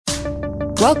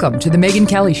Welcome to The Megyn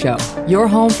Kelly Show, your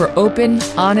home for open,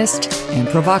 honest, and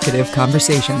provocative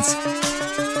conversations.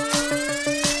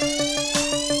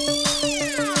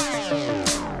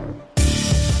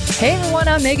 Hey everyone,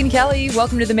 I'm Megyn Kelly.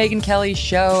 Welcome to The Megyn Kelly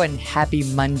Show and happy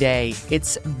Monday.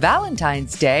 It's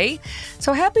Valentine's Day,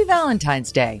 so happy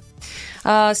Valentine's Day.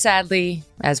 Sadly,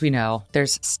 as we know,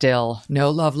 there's still no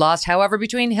love lost, however,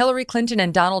 between Hillary Clinton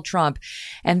and Donald Trump.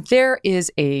 And there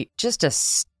is just a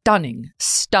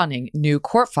stunning new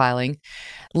court filing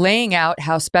laying out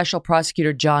how Special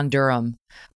Prosecutor John Durham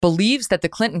believes that the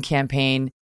Clinton campaign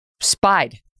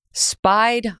spied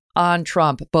on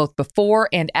Trump both before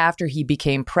and after he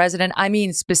became president. I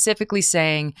mean, specifically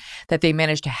saying that they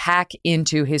managed to hack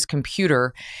into his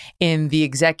computer in the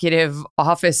executive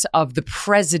office of the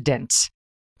president.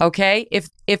 Okay,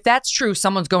 if that's true,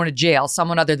 someone's going to jail,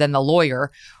 someone other than the lawyer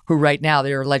who right now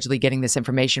they're allegedly getting this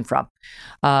information from.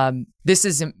 This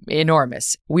is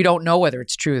enormous. We don't know whether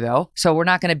it's true, though. So we're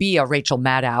not going to be a Rachel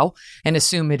Maddow and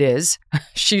assume it is.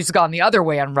 She's gone the other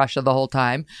way on Russia the whole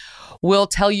time. We'll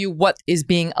tell you what is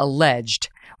being alleged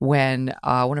when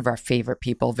one of our favorite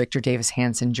people, Victor Davis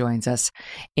Hanson, joins us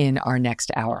in our next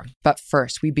hour. But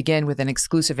first, we begin with an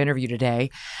exclusive interview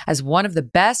today as one of the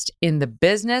best in the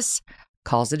business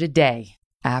calls it a day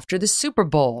after the Super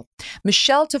Bowl.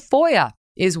 Michele Tafoya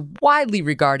is widely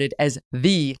regarded as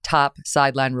the top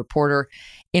sideline reporter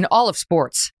in all of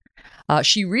sports.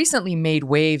 She recently made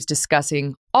waves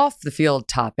discussing off-the-field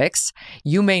topics.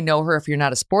 You may know her if you're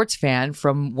not a sports fan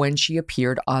from when she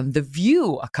appeared on The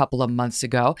View a couple of months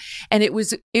ago. And it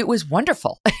was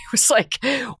wonderful. It was like,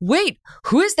 wait,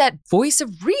 who is that voice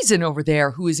of reason over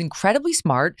there who is incredibly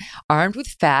smart, armed with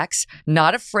facts,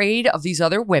 not afraid of these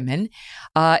other women,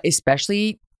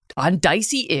 especially on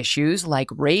dicey issues like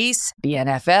race, the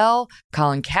NFL,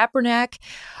 Colin Kaepernick.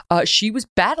 She was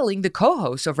battling the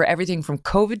co-hosts over everything from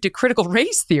COVID to critical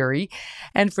race theory.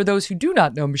 And for those who do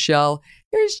not know Michele,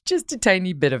 here's just a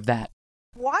tiny bit of that.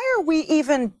 Why are we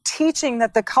even teaching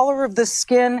that the color of the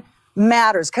skin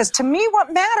matters? Because to me,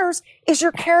 what matters is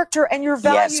your character and your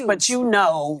values. Yes, but you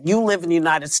know, you live in the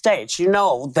United States. You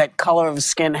know that color of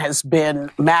skin has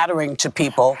been mattering to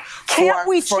people. Can't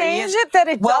we change it that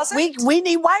it doesn't? We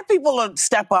need white people to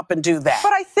step up and do that.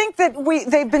 But I think that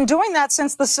they've been doing that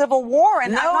since the Civil War,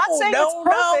 and I'm not saying it's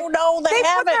perfect. No, they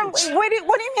haven't. What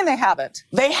do you mean they haven't?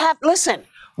 They have. Listen,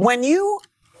 when you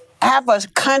have a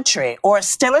country or a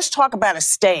state, let's talk about a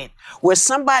state where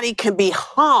somebody can be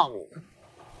hung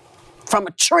from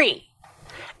a tree,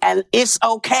 and it's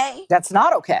okay. That's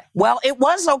not okay. Well, it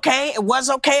was okay. It was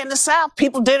okay in the South.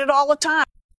 People did it all the time.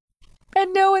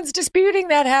 And no one's disputing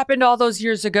that happened all those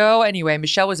years ago. Anyway,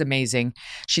 Michele was amazing.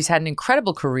 She's had an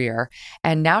incredible career,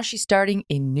 and now she's starting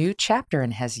a new chapter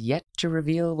and has yet to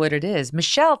reveal what it is.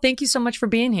 Michele, thank you so much for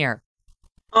being here.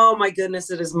 Oh, my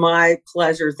goodness. It is my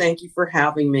pleasure. Thank you for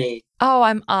having me. Oh,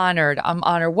 I'm honored.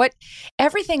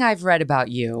 Everything I've read about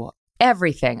you,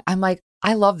 everything, I'm like,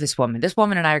 I love this woman. This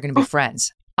woman and I are going to be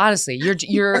friends. Honestly,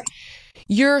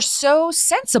 you're so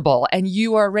sensible and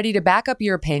you are ready to back up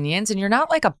your opinions, and you're not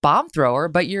like a bomb thrower,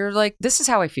 but you're like, this is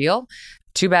how I feel.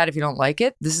 Too bad if you don't like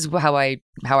it. This is how I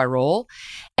roll.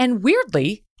 And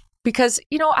weirdly, because,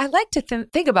 you know, I like to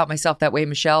think about myself that way,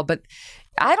 Michele, but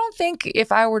I don't think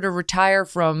if I were to retire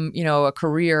from, you know, a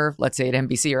career, let's say at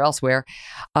NBC or elsewhere,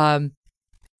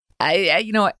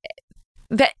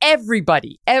 that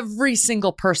every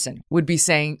single person would be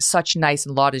saying such nice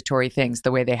and laudatory things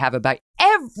the way they have about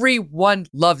everyone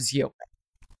loves you.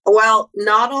 Well,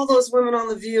 not all those women on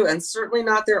The View, and certainly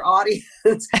not their audience.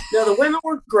 No, the women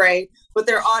were great, but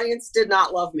their audience did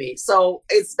not love me. So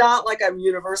it's not like I'm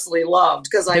universally loved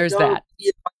because I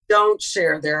don't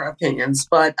share their opinions.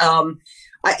 But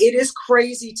it is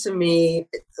crazy to me.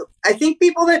 I think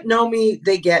people that know me,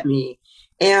 they get me.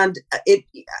 And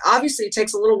it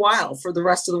takes a little while for the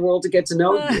rest of the world to get to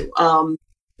know you.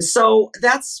 So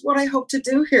that's what I hope to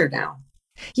do here now.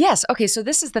 Yes. Okay. So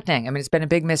this is the thing. I mean, it's been a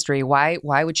big mystery. Why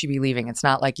would she be leaving? It's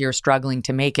not like you're struggling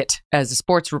to make it as a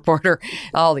sports reporter.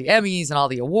 All the Emmys and all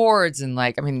the awards and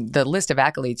the list of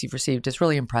accolades you've received is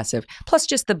really impressive. Plus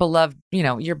just the beloved,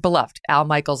 you're beloved. Al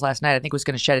Michaels last night, I think, was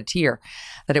going to shed a tear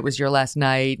that it was your last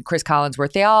night. Chris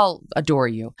Collinsworth, they all adore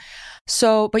you.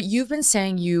 So, but you've been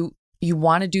saying you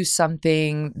want to do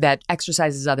something that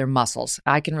exercises other muscles.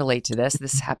 I can relate to this.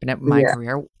 This happened at my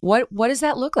career. What does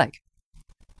that look like?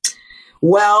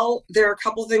 Well, there are a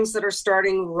couple things that are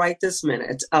starting right this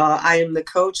minute. I am the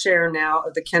co-chair now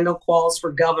of the Kendall Qualls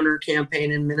for Governor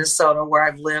campaign in Minnesota, where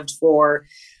I've lived for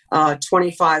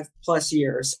 25 plus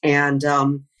years. And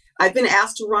I've been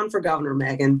asked to run for governor,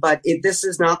 Megyn, but this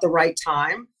is not the right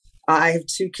time I have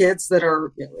 2 kids that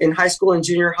are in high school and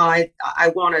junior high. I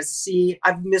want to see,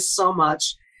 I've missed so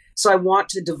much. So I want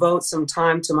to devote some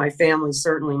time to my family,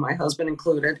 certainly my husband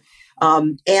included.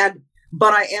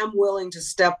 But I am willing to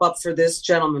step up for this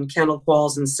gentleman, Kendall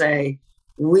Qualls, and say,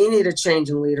 we need a change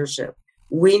in leadership.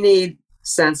 We need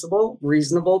sensible,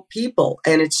 reasonable people.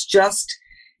 And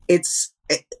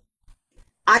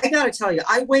I got to tell you,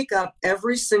 I wake up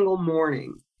every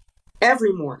morning,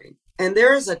 and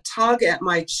there is a tug at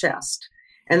my chest.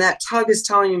 And that tug is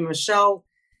telling me, Michele,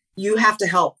 you have to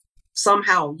help.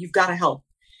 Somehow, you've got to help.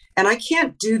 And I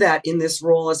can't do that in this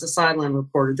role as a sideline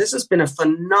reporter. This has been a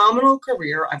phenomenal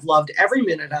career. I've loved every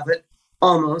minute of it,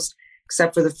 almost,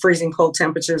 except for the freezing cold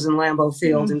temperatures in Lambeau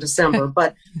Field in December.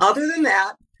 But other than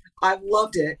that, I've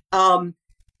loved it.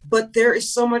 But there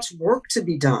is so much work to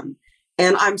be done.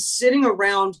 And I'm sitting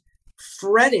around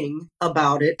fretting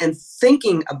about it and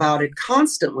thinking about it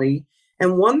constantly.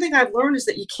 And one thing I've learned is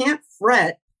that you can't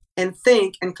fret and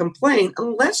think and complain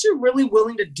unless you're really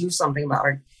willing to do something about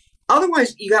it.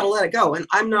 Otherwise, you got to let it go. And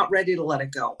I'm not ready to let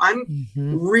it go. I'm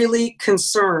really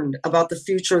concerned about the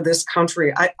future of this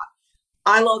country.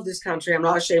 I love this country. I'm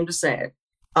not ashamed to say it.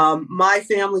 My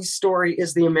family's story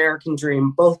is the American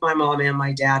dream, both my mom and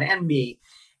my dad and me.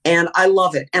 And I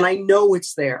love it. And I know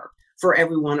it's there for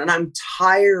everyone. And I'm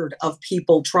tired of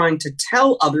people trying to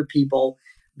tell other people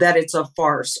that it's a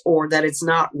farce or that it's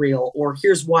not real or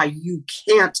here's why you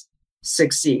can't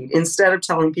succeed instead of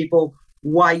telling people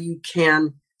why you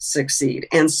can succeed.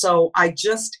 And so I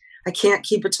can't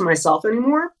keep it to myself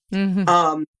anymore. And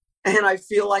I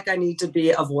feel like I need to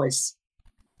be a voice.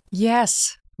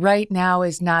 Yes. Right now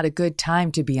is not a good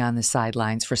time to be on the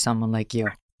sidelines for someone like you.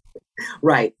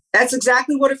 Right. That's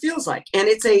exactly what it feels like. And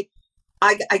it's the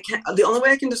only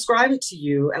way I can describe it to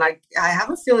you, and I have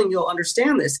a feeling you'll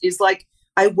understand this, is like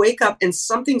I wake up and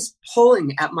something's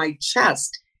pulling at my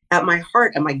chest, at my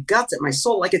heart, at my guts, at my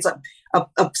soul. Like it's a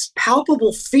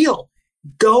palpable feel.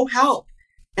 Go help.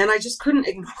 And I just couldn't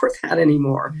ignore that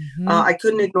anymore. I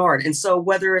couldn't ignore it. And so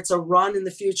whether it's a run in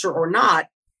the future or not,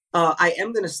 I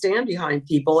am going to stand behind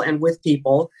people and with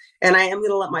people, and I am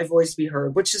going to let my voice be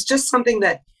heard, which is just something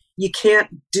that you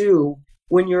can't do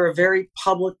when you're a very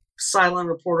public sideline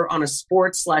reporter on a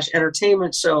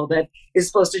sports/entertainment show that is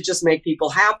supposed to just make people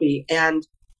happy. And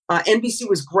NBC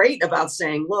was great about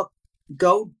saying, look,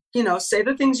 go, say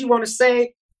the things you want to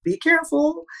say, be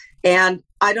careful. And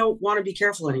I don't want to be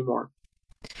careful anymore.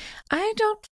 I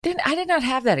did not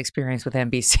have that experience with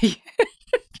NBC.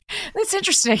 That's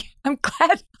interesting. I'm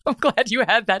glad you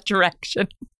had that direction.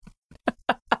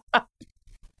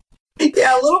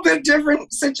 Yeah, a little bit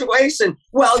different situation.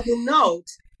 Well, you'll note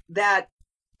that,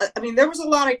 there was a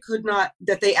lot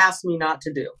that they asked me not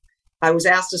to do. I was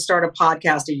asked to start a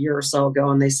podcast a year or so ago,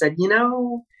 and they said,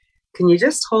 can you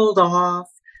just hold off?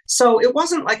 So it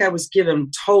wasn't like I was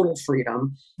given total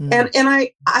freedom. And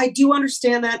I do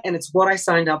understand that. And it's what I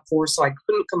signed up for. So I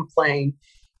couldn't complain.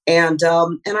 And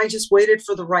I just waited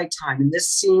for the right time. And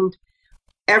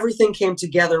everything came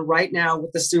together right now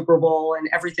with the Super Bowl and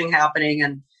everything happening.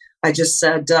 And I just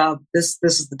said, this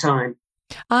is the time.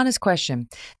 Honest question.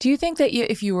 Do you think that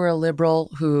if you were a liberal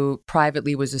who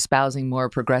privately was espousing more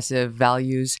progressive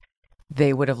values,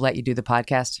 they would have let you do the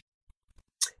podcast?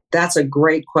 That's a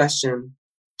great question.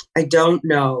 I don't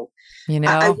know.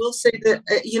 I will say that,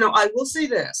 I will say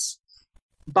this.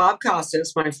 Bob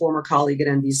Costas, my former colleague at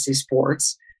NBC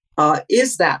Sports,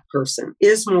 is that person,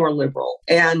 is more liberal,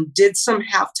 and did some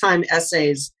halftime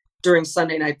essays during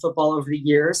Sunday Night Football over the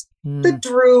years that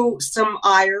drew some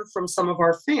ire from some of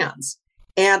our fans.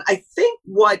 And I think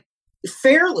what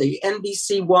fairly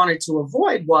NBC wanted to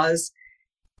avoid was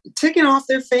ticking off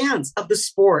their fans of the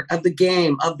sport, of the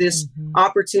game, of this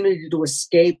opportunity to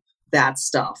escape that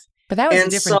stuff. But that was a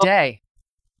different day.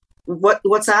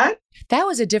 What's that? That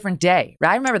was a different day.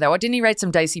 I remember that. Didn't he write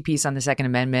some dicey piece on the Second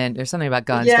Amendment or something about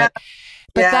guns? Yeah.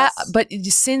 But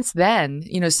since then,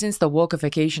 since the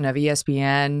wokeification of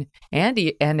ESPN and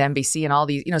NBC and all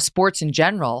these, sports in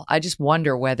general, I just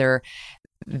wonder whether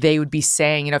they would be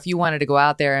saying, if you wanted to go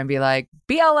out there and be like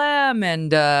BLM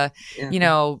and,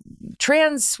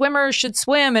 trans swimmers should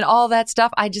swim and all that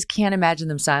stuff, I just can't imagine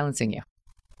them silencing you.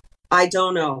 I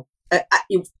don't know.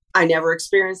 I never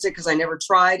experienced it because I never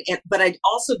tried. But I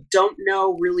also don't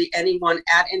know really anyone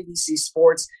at NBC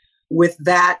Sports with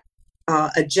that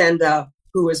agenda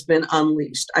who has been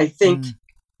unleashed. I think,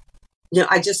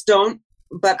 I just don't,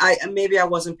 but maybe I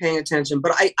wasn't paying attention,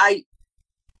 but I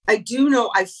do know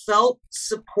I felt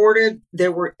supported. They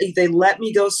let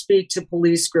me go speak to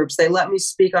police groups. They let me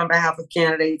speak on behalf of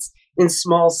candidates in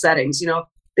small settings. They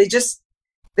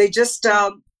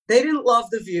didn't love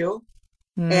The View.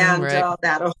 And right.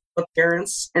 That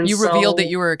appearance. And you revealed that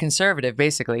you were a conservative,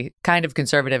 basically, kind of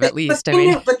conservative at least. I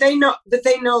mean, but they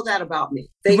know that about me.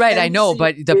 Right, I know,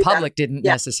 but the public didn't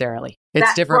necessarily.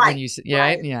 It's different when you,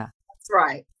 right? Yeah.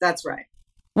 That's right.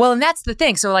 Well, and that's the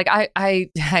thing. So like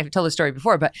I've told the story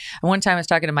before, but one time I was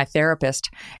talking to my therapist,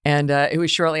 and it was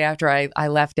shortly after I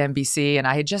left NBC, and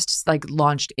I had just like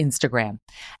launched Instagram.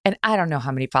 And I don't know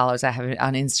how many followers I have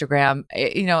on Instagram.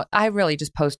 I really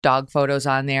just post dog photos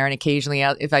on there, and occasionally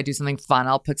if I do something fun,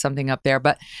 I'll put something up there.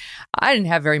 But I didn't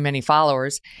have very many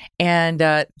followers. And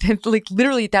like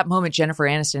literally at that moment, Jennifer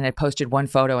Aniston had posted one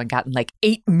photo and gotten like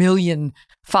 8 million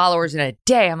followers in a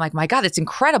day. I'm like, my God, that's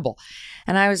incredible.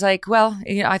 And I was like, well,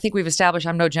 I think we've established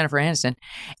I'm no Jennifer Aniston.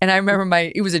 And I remember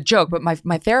it was a joke, but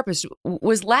my therapist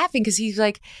was laughing because he's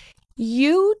like,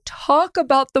 you talk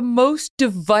about the most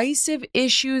divisive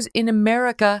issues in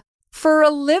America for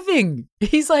a living.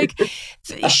 He's like,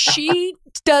 she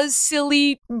does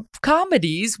silly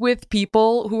comedies with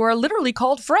people who are literally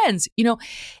called friends,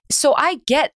 So I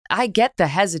get the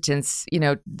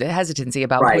hesitancy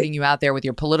about putting you out there with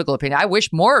your political opinion. I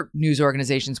wish more news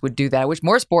organizations would do that. I wish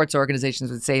more sports organizations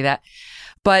would say that.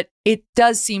 But it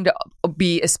does seem to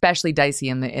be especially dicey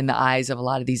in the eyes of a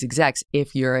lot of these execs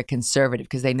if you're a conservative,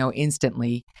 because they know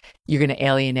instantly you're going to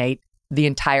alienate the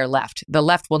entire left. The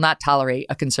left will not tolerate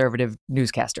a conservative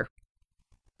newscaster.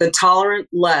 The tolerant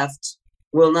left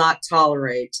will not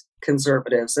tolerate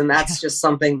conservatives. And that's just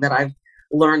something that I've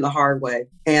learned the hard way.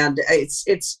 And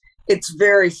it's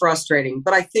very frustrating.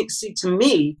 But I think, to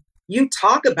me, you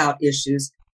talk about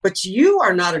issues, but you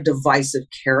are not a divisive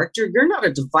character. You're not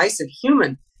a divisive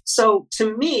human. So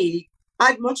to me,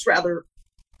 I'd much rather,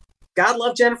 God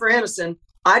love Jennifer Aniston,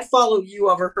 I'd follow you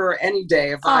over her any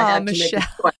day if I had Michele. to make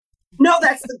a choice. No,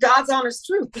 that's the God's honest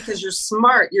truth, because you're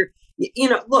smart.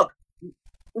 Look,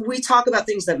 we talk about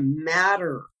things that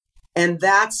matter. And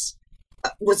that's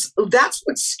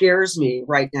what scares me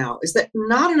right now, is that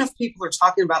not enough people are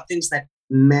talking about things that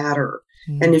matter.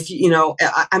 Mm-hmm. And if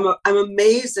I'm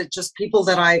amazed at just people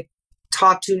that I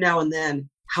talk to now and then,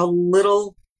 how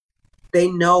little they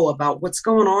know about what's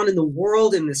going on in the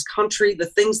world, in this country, the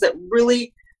things that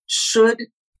really should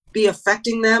be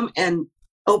affecting them and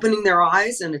opening their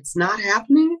eyes, and it's not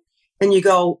happening. And you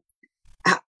go,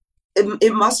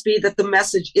 it must be that the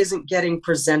message isn't getting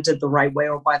presented the right way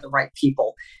or by the right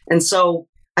people. And so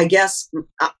I guess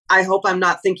I hope I'm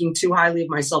not thinking too highly of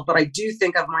myself, but I do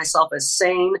think of myself as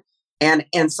sane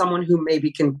and someone who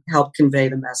maybe can help convey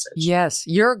the message. Yes,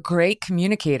 you're a great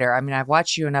communicator. I mean, I've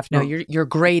watched you enough to know you're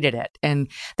great at it. And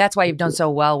that's why you've done so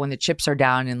well when the chips are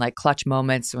down in like clutch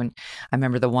moments. When I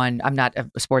remember I'm not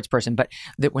a sports person, but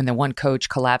when the one coach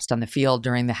collapsed on the field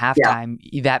during the halftime,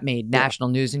 that made national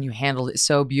news, and you handled it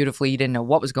so beautifully. You didn't know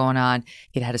what was going on.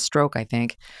 He'd had a stroke, I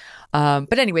think.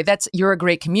 But anyway, you're a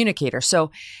great communicator.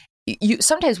 So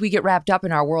sometimes we get wrapped up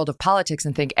in our world of politics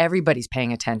and think everybody's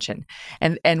paying attention.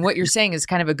 And what you're saying is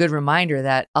kind of a good reminder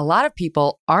that a lot of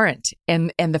people aren't.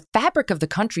 And the fabric of the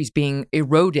country's being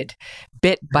eroded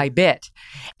bit by bit.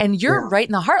 And you're right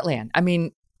in the heartland. I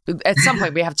mean, at some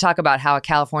point we have to talk about how a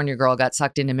California girl got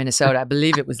sucked into Minnesota. I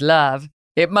believe it was love.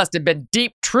 It must have been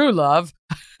deep, true love.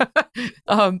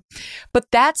 But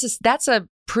that's a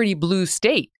pretty blue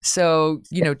state. So,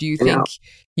 do you think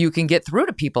you can get through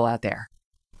to people out there?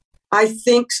 I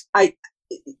think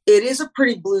it is a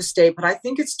pretty blue state, but I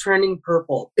think it's trending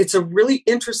purple. It's a really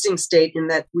interesting state in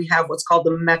that we have what's called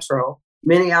the metro,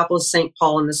 Minneapolis, St.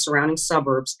 Paul, and the surrounding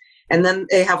suburbs. And then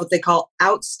they have what they call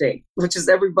outstate, which is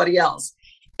everybody else.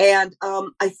 And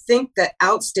I think that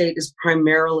outstate is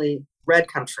primarily red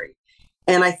country.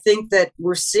 And I think that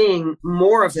we're seeing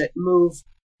more of it move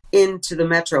into the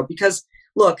metro because,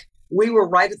 look, we were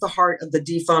right at the heart of the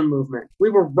defund movement. We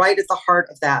were right at the heart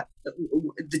of that.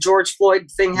 The George Floyd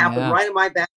thing happened right in my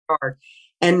backyard.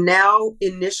 And now,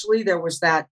 initially, there was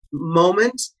that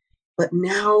moment, but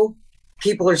now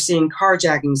people are seeing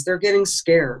carjackings. They're getting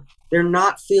scared. They're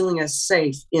not feeling as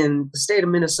safe in the state of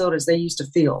Minnesota as they used to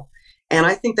feel. And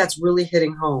I think that's really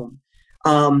hitting home.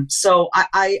 So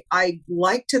I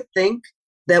like to think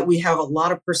that we have a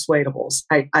lot of persuadables.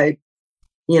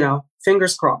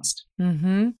 Fingers crossed.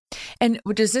 Mm-hmm. And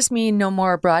does this mean no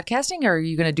more broadcasting, or are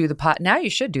you going to do the Now you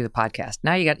should do the podcast.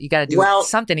 Now you got to do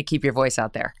something to keep your voice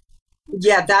out there.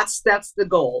 Yeah, that's the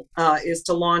goal, is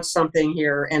to launch something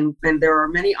here. And there are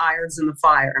many irons in the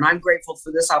fire. And I'm grateful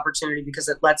for this opportunity because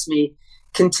it lets me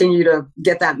continue to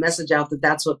get that message out that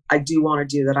that's what I do want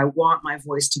to do, that I want my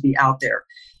voice to be out there.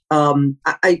 And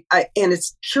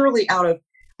it's purely out of,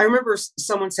 I remember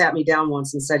someone sat me down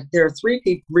once and said, there are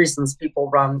three reasons people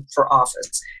run for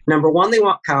office. Number one, they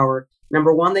want power.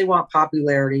 Number one, they want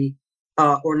popularity.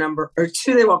 or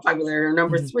two, they want popularity, or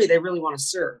number three, they really want to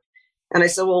serve. And I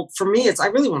said, well, for me, I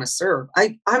really want to serve.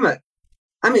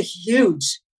 I'm a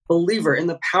huge believer in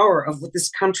the power of what this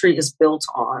country is built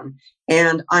on.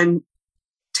 And I'm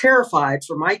terrified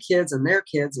for my kids and their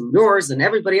kids and yours and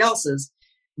everybody else's,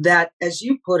 that, as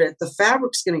you put it, the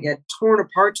fabric's going to get torn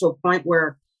apart to a point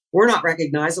where we're not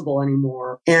recognizable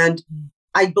anymore. And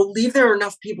I believe there are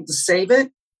enough people to save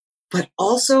it, but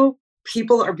also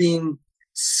people are being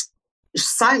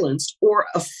silenced or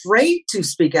afraid to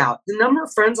speak out. The number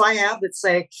of friends I have that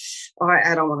say, oh,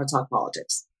 I don't want to talk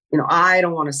politics. I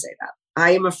don't want to say that.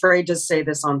 I am afraid to say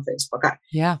this on Facebook.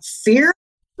 Fear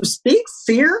to speak,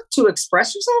 fear to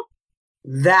express yourself.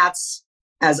 That's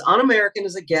as un-American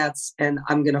as it gets. And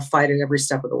I'm going to fight it every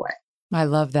step of the way. I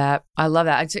love that. I love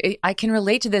that. I can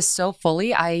relate to this so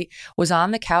fully. I was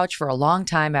on the couch for a long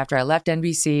time after I left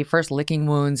NBC, first licking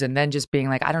wounds and then just being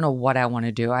like, I don't know what I want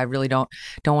to do. I really don't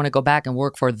want to go back and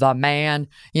work for the man.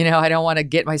 I don't want to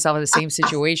get myself in the same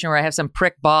situation where I have some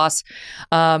prick boss.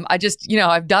 I just,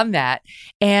 I've done that.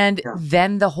 And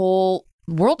then the whole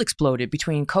world exploded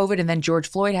between COVID and then George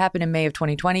Floyd happened in May of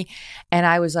 2020. And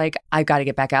I was like, I've got to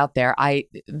get back out there.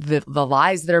 The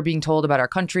lies that are being told about our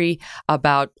country,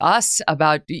 about us,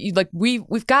 about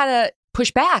we've got to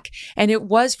push back. And it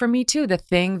was for me too, the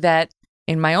thing that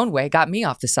in my own way got me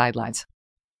off the sidelines.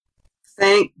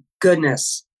 Thank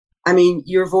goodness. I mean,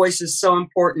 your voice is so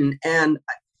important. And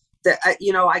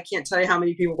I can't tell you how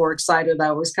many people were excited that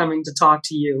I was coming to talk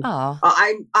to you.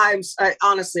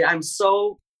 Honestly, I'm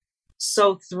so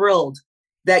thrilled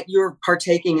that you're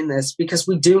partaking in this, because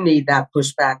we do need that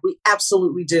pushback. We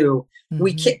absolutely do.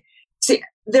 We can't see,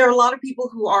 there are a lot of people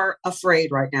who are afraid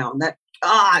right now, and that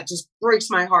it just breaks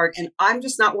my heart. And I'm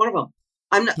just not one of them.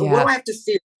 I'm not. What do I have to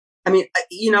fear? I mean,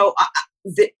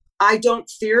 I don't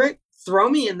fear it. Throw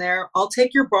me in there. I'll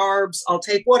take your barbs. I'll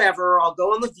take whatever. I'll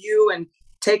go on The View and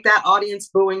take that audience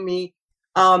booing me.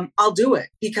 I'll do it,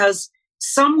 because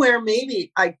somewhere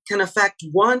maybe I can affect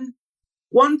one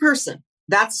person.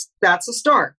 That's a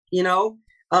start,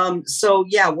 So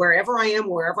yeah, wherever I am,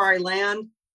 wherever I land,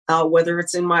 whether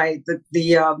it's in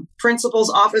the principal's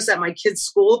office at my kid's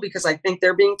school, because I think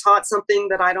they're being taught something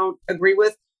that I don't agree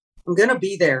with, I'm going to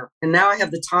be there. And now I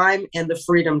have the time and the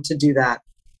freedom to do that.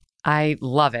 I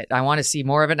love it. I want to see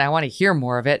more of it. And I want to hear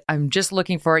more of it. I'm just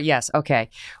looking for it. Yes. Okay.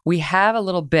 We have a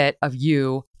little bit of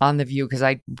you on The View, because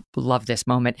I love this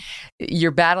moment.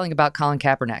 You're battling about Colin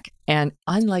Kaepernick. And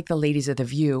unlike the ladies of The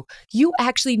View, you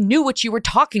actually knew what you were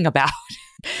talking about.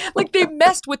 Like, they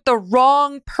messed with the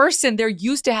wrong person. They're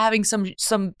used to having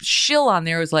some shill on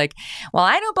there who's like, well,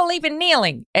 I don't believe in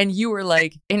kneeling. And you were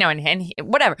like, and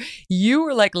whatever. You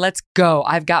were like, let's go.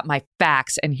 I've got my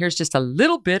facts. And here's just a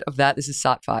little bit of that. This is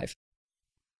SOT 5.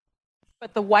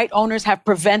 But the white owners have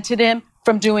prevented him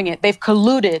from doing it. They've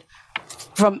colluded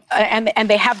and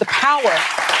they have the power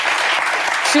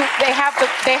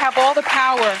they have all the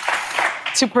power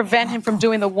to prevent him from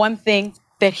doing the one thing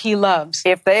that he loves.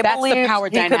 If they That's believed the power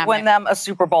he dynamic. could win them a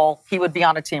Super Bowl, he would be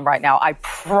on a team right now. I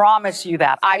promise you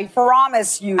that. I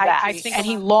promise you that. I think, and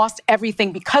he lost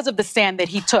everything because of the stand that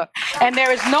he took. And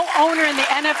there is no owner in the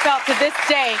NFL to this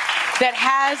day that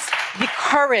has the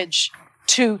courage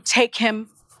to take him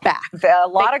back. A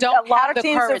lot of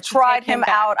teams have tried him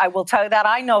out. I will tell you that.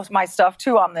 I know my stuff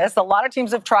too on this. A lot of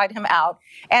teams have tried him out,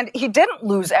 and he didn't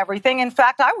lose everything. In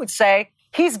fact, I would say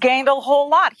he's gained a whole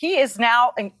lot. He is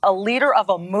now a leader of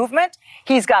a movement.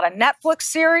 He's got a Netflix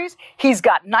series. He's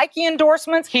got Nike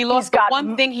endorsements. He lost the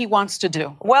one thing he wants to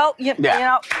do. Well, you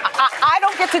know, I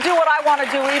don't get to do what I want to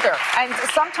do either. And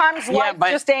sometimes life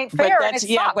just ain't fair. And it's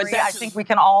not. I think we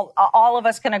can all of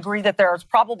us can agree that there's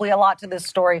probably a lot to this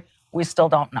story we still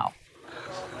don't know.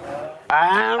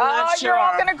 I'm not sure. You're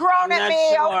all going to groan at me.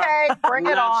 Sure. Okay, bring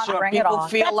it on. Sure. Bring People it on.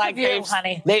 feel That's like the view,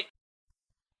 honey.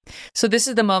 So this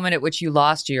is the moment at which you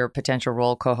lost your potential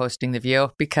role co-hosting The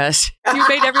View, because you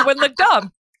made everyone look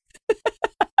dumb.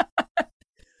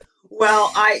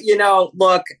 Well,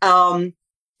 look,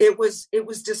 it was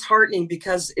disheartening,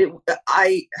 because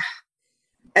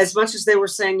as much as they were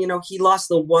saying, he lost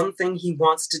the one thing he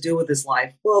wants to do with his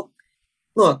life. Well,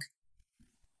 look,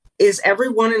 is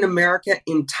everyone in America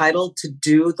entitled to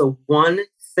do the one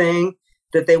thing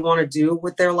that they want to do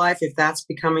with their life, if that's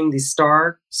becoming the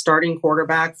starting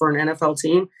quarterback for an NFL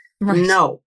team? Right.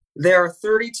 No. There are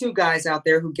 32 guys out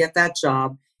there who get that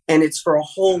job, and it's for a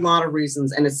whole lot of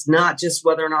reasons. And it's not just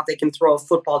whether or not they can throw a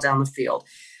football down the field.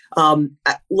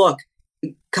 Look,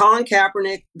 Colin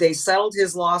Kaepernick, they settled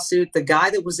his lawsuit. The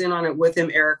guy that was in on it with him,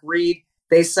 Eric Reed,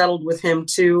 they settled with him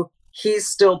too. He's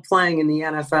still playing in the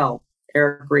NFL,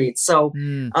 Eric Reed. So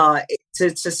to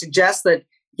suggest that,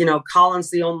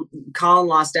 Colin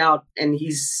lost out and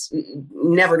he's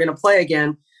never going to play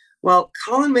again. Well,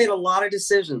 Colin made a lot of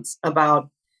decisions about,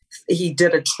 he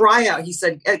did a tryout. He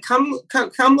said, come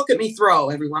look at me throw,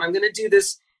 everyone. I'm going to do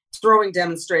this throwing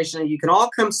demonstration. You can all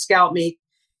come scout me.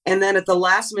 And then at the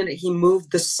last minute, he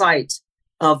moved the site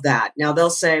of that. Now they'll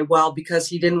say, well, because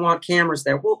he didn't want cameras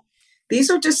there. Well,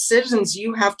 these are decisions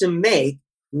you have to make.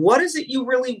 What is it you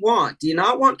really want? Do you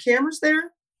not want cameras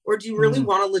there? Or do you really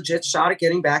want a legit shot at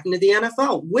getting back into the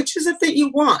NFL? Which is it that you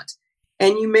want?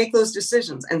 And you make those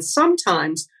decisions. And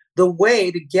sometimes the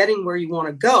way to getting where you want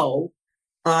to go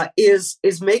is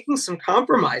making some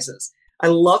compromises. I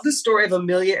love the story of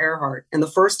Amelia Earhart. And the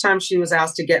first time she was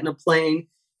asked to get in a plane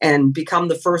and become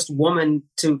the first woman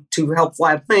to help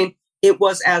fly a plane, it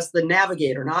was as the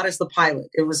navigator, not as the pilot.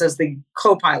 It was as the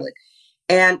co-pilot.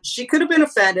 And she could have been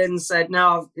offended and said,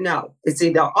 no, it's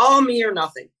either all me or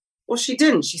nothing. Well, she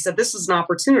didn't. She said, this is an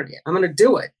opportunity. I'm going to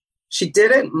do it. She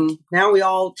did it. And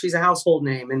now she's a household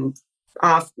name, and,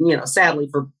 sadly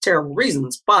for terrible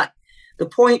reasons. But the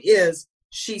point is,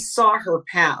 she saw her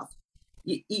path.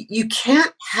 You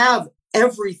can't have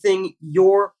everything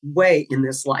your way in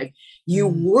this life. You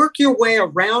work your way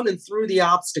around and through the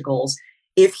obstacles.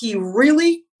 If he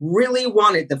really, really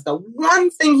wanted, the one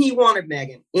thing he wanted,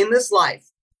 Megan, in this life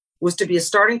was to be a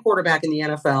starting quarterback in the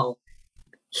NFL,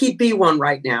 he'd be one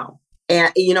right now.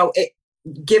 And,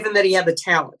 given that he had the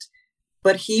talent,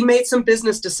 but he made some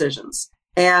business decisions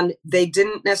and they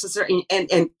didn't necessarily,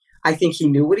 and I think he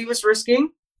knew what he was risking.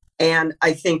 And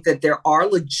I think that there are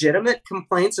legitimate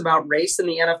complaints about race in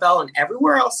the NFL and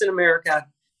everywhere else in America,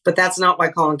 but that's not why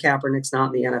Colin Kaepernick's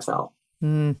not in the NFL.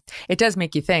 It does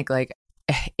make you think, like,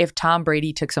 if Tom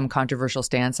Brady took some controversial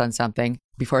stance on something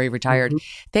before he retired,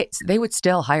 they would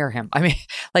still hire him. I mean,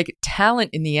 like,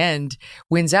 talent in the end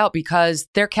wins out because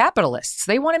they're capitalists.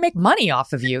 They want to make money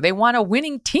off of you. They want a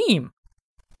winning team.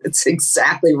 It's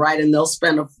exactly right. And they'll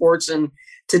spend a fortune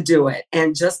to do it.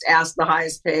 And just ask the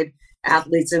highest paid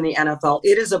athletes in the NFL.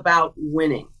 It is about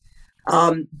winning.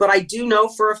 But I do know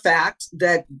for a fact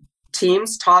that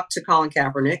teams talk to Colin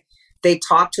Kaepernick. They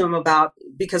talk to him about,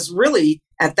 because really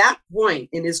at that point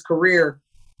in his career,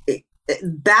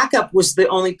 backup was the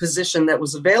only position that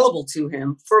was available to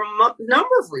him for a number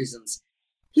of reasons.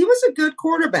 He was a good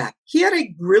quarterback. He had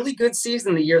a really good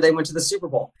season the year they went to the Super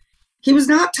Bowl. He was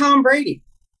not Tom Brady.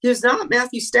 He was not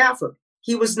Matthew Stafford.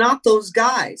 He was not those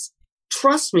guys.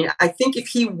 Trust me, I think if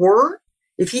he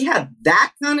had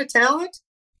that kind of talent,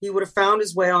 he would have found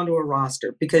his way onto a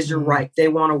roster, because you're right, they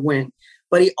want to win.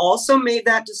 But he also made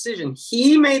that decision.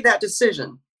 He made that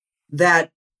decision that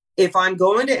if I'm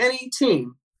going to any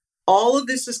team, all of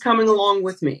this is coming along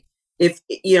with me. If,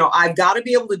 I've got to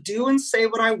be able to do and say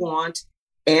what I want.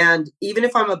 And even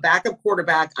if I'm a backup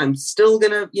quarterback, I'm still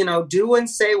going to, do and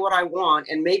say what I want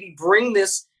and maybe bring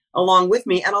this along with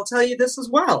me. And I'll tell you this as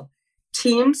well.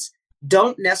 Teams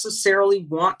don't necessarily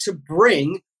want to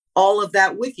bring all of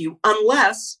that with you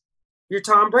unless you're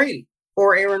Tom Brady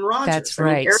or Aaron Rodgers. That's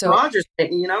right. Aaron Rodgers,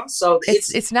 so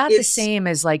it's not the same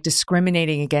as like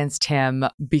discriminating against him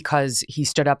because he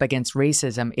stood up against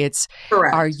racism. It's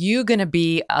correct. Are you going to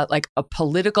be like a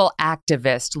political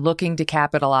activist looking to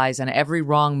capitalize on every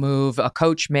wrong move a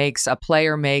coach makes, a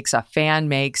player makes, a fan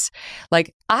makes?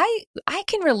 Like, I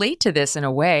can relate to this in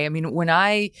a way. I mean, when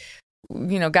I,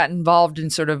 got involved in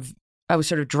I was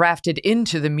sort of drafted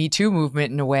into the Me Too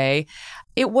movement in a way.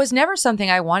 It was never something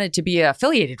I wanted to be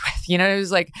affiliated with. It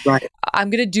was like, right, I'm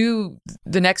going to do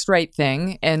the next right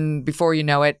thing. And before you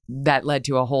know it, that led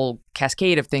to a whole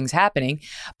cascade of things happening.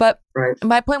 But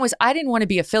my point was, I didn't want to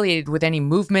be affiliated with any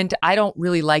movement. I don't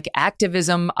really like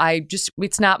activism.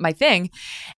 It's not my thing.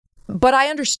 But I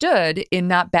understood in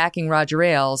not backing Roger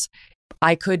Ailes,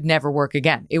 I could never work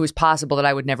again. It was possible that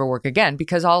I would never work again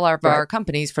because all of our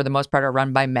companies, for the most part, are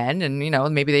run by men. And,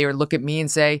 maybe they would look at me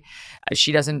and say,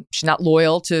 she's not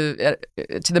loyal to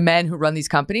the men who run these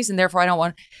companies. And therefore, I don't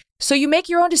want. So you make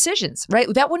your own decisions, right?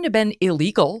 That wouldn't have been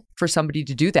illegal for somebody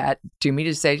to do that to me,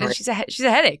 to say, she's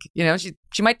a headache.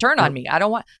 She might turn on me.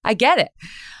 I get it.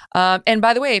 And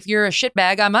by the way, if you're a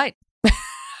shitbag, I might.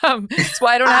 That's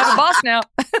why I don't have a boss now.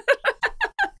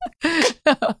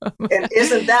 And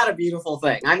isn't that a beautiful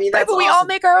thing? I mean, that's but we all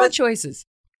make our own choices.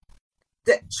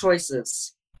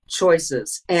 Choices,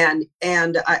 and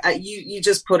you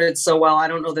just put it so well. I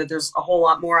don't know that there's a whole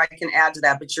lot more I can add to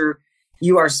that, but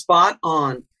you are spot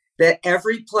on. That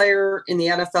every player in the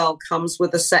NFL comes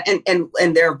with a set,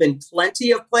 and there have been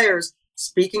plenty of players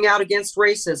speaking out against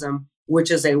racism, which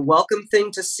is a welcome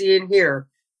thing to see and hear.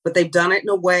 But they've done it in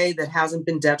a way that hasn't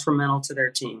been detrimental to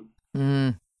their team.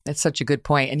 That's such a good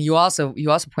point. And you also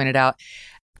pointed out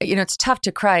it's tough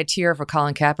to cry a tear for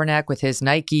Colin Kaepernick with his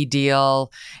Nike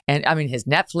deal and his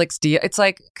Netflix deal. It's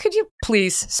like, could you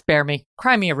please spare me?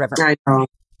 Cry me a river. I know.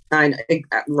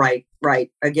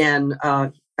 Right. Again,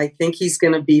 I think he's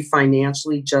going to be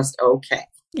financially just okay.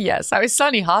 Yes. I was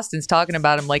Sonny Hostin's talking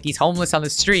about him like he's homeless on the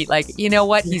street. Like, you know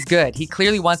what? He's good. He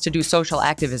clearly wants to do social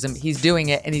activism. He's doing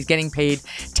it and he's getting paid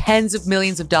tens of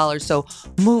millions of dollars. So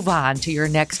move on to your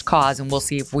next cause and we'll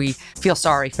see if we feel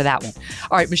sorry for that one.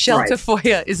 All right. Michele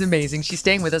Tafoya is amazing. She's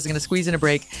staying with us. I'm going to squeeze in a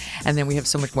break and then we have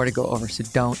so much more to go over. So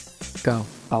don't go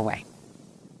away.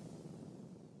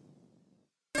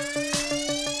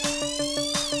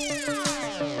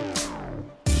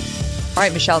 All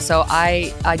right, Michele. So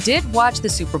I did watch the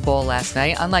Super Bowl last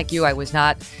night. Unlike you, I was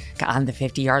not on the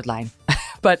 50-yard line.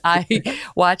 But I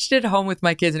watched it at home with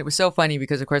my kids, and it was so funny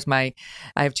because, of course, I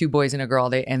have 2 boys and a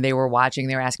girl, and they were watching.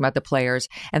 They were asking about the players,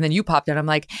 and then you popped in. I'm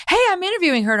like, hey, I'm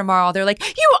interviewing her tomorrow. They're like,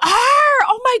 you are?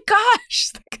 Oh, my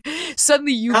gosh. Like,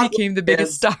 suddenly you became the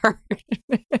biggest star.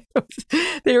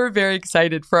 They were very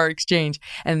excited for our exchange.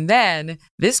 And then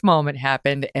this moment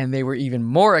happened, and they were even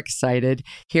more excited.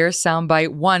 Here's soundbite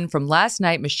 1 from last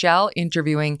night. Michele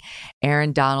interviewing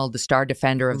Aaron Donald, the star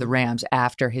defender of the Rams,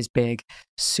 after his big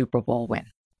Super Bowl win.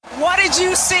 What did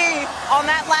you see on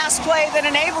that last play that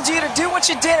enabled you to do what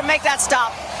you did and make that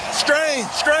stop? Strain.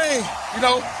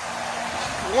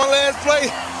 One last play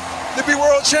to be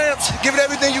world champs. Give it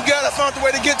everything you got. I found the way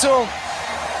to get to them.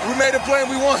 We made a play and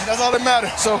we won. That's all that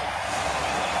matters. So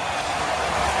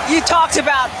you talked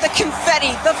about the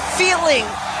confetti, the feeling.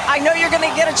 I know you're going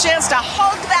to get a chance to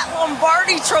hug that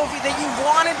Lombardi trophy that you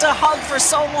wanted to hug for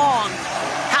so long.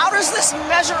 How does this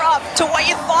measure up to what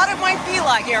you thought it might be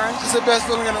like, Aaron? It's the best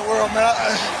feeling in the world, man.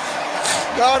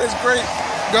 God is great.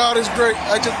 God is great.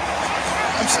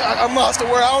 I'm lost for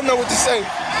words. I don't know what to say.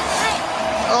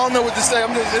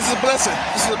 This is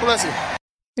a blessing.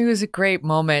 It was a great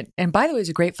moment. And by the way, it was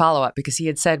a great follow-up because he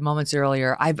had said moments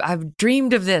earlier, I've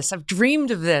dreamed of this. I've dreamed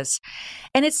of this.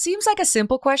 And it seems like a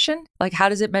simple question, like how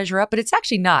does it measure up? But it's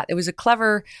actually not. It was a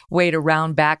clever way to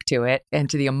round back to it and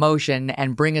to the emotion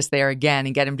and bring us there again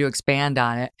and get him to expand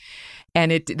on it.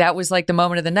 And that was like the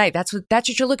moment of the night. That's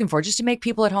what you're looking for, just to make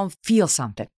people at home feel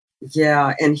something.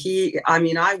 Yeah. And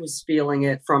I was feeling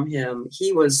it from him.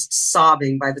 He was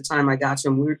sobbing by the time I got to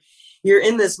him. You're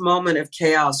in this moment of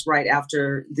chaos right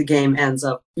after the game ends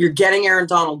up. You're getting Aaron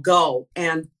Donald go.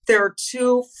 And there are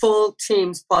 2 full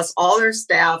teams plus all their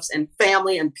staffs and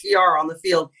family and PR on the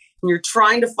field. And you're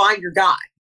trying to find your guy.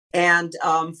 And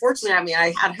fortunately,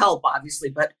 I had help, obviously,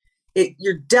 but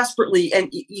you're desperately, and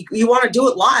you want to do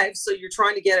it live. So you're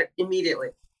trying to get it immediately.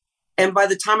 And by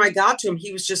the time I got to him,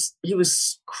 he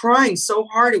was crying so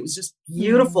hard. It was just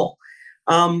beautiful.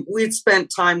 We'd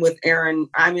spent time with Aaron.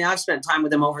 I've spent time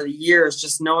with him over the years,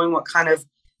 just knowing what kind of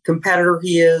competitor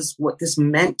he is, what this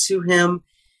meant to him.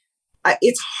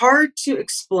 It's hard to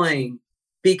explain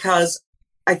because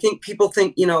I think people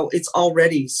think, it's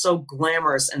already so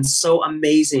glamorous and so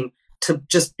amazing to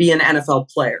just be an NFL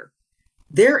player.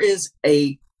 There is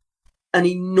an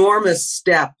enormous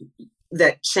step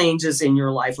that changes in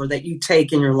your life or that you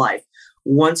take in your life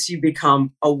once you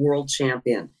become a world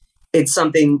champion. It's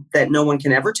something that no one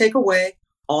can ever take away.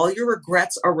 All your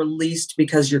regrets are released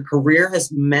because your career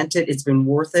has meant it. It's been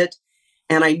worth it.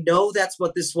 And I know that's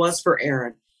what this was for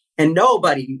Aaron. And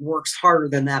nobody works harder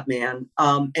than that man.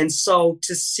 And so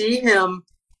to see him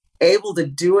able to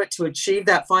do it, to achieve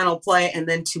that final play, and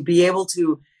then to be able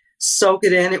to soak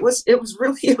it in, it was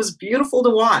beautiful to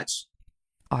watch.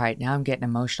 All right, now I'm getting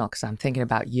emotional because I'm thinking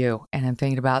about you. And I'm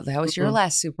thinking about that was your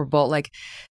last Super Bowl. Like,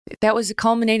 that was a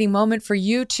culminating moment for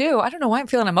you too. I don't know why I'm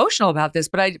feeling emotional about this,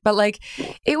 but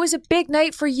it was a big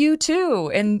night for you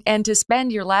too. And to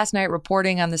spend your last night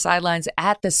reporting on the sidelines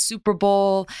at the Super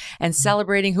Bowl and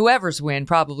celebrating whoever's win,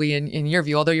 probably in your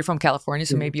view, although you're from California,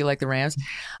 so maybe you like the Rams.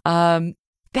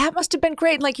 That must have been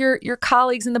great. And like your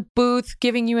colleagues in the booth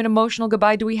giving you an emotional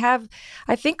goodbye. Do we have,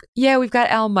 we've got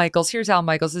Al Michaels. Here's Al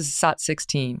Michaels. This is SOT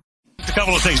 16. A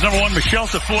couple of things. Number one, Michele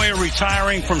Tafoya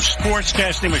retiring from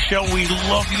sportscasting. Michele, we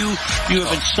love you. You have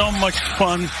been so much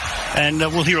fun, and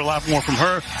we'll hear a lot more from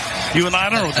her. You and I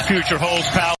don't know what the future holds,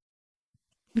 pal.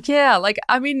 Yeah,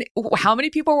 how many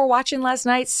people were watching last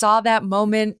night, saw that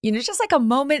moment? Just like a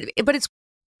moment, but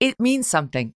it means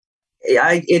something. Yeah,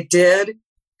 it did.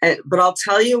 But I'll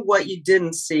tell you what you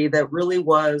didn't see that really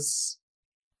was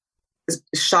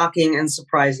shocking and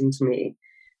surprising to me.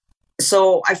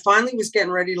 So I finally was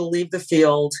getting ready to leave the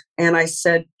field, and I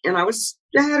said, and I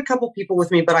had a couple people with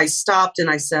me, but I stopped and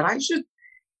I said, I should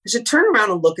turn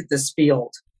around and look at this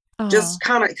field. Just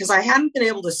kind of, because I hadn't been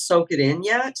able to soak it in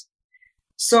yet.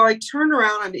 So I turned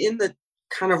around, I'm in the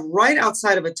kind of right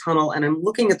outside of a tunnel, and I'm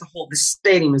looking at the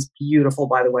stadium is beautiful,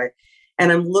 by the way.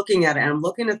 And I'm looking at it, and I'm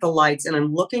looking at the lights, and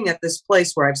I'm looking at this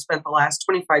place where I've spent the last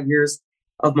 25 years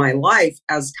of my life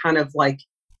as kind of like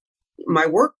my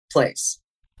workplace.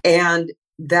 And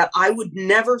that I would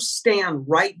never stand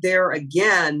right there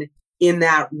again in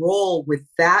that role with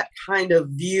that kind of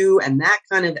view and that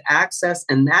kind of access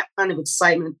and that kind of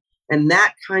excitement and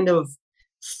that kind of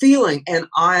feeling. And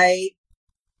I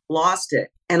lost it.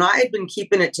 And I had been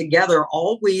keeping it together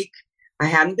all week. I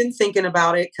hadn't been thinking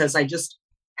about it because I just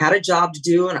had a job to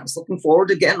do. And I was looking forward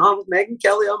to getting on with Megyn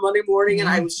Kelly on Monday morning. And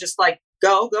I was just like,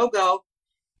 go, go, go.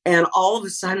 And all of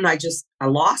a sudden I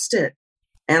lost it.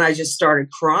 And I just started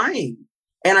crying.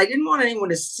 And I didn't want anyone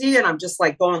to see it. I'm just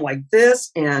like going like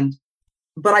this.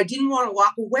 But I didn't want to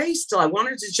walk away still. I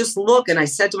wanted to just look. And I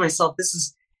said to myself,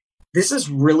 this is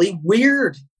really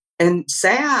weird and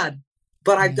sad.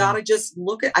 But I've got to just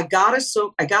look at, I got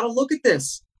to look at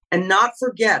this and not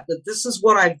forget that this is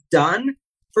what I've done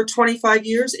for 25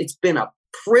 years. It's been a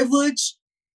privilege.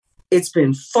 It's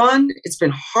been fun. It's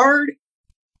been hard.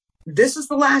 This is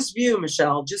the last view,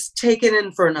 Michele. Just take it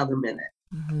in for another minute.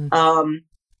 Mm-hmm.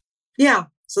 Yeah.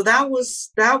 So that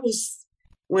was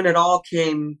when it all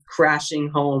came crashing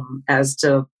home as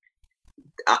to,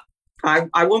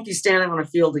 I won't be standing on a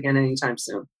field again anytime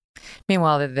soon.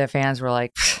 Meanwhile, the fans were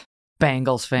like,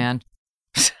 Bengals fan.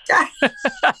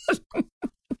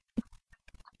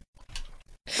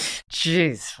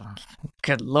 Jeez.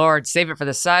 Good Lord. Save it for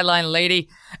the sideline, lady.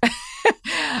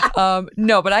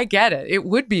 No, but I get it. It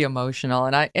would be emotional.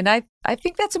 And I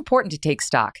think that's important to take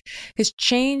stock, because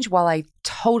change, while I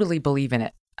totally believe in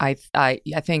it, I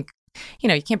think,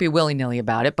 you can't be willy-nilly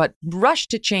about it, but rush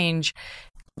to change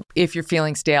if you're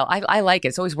feeling stale. I like it.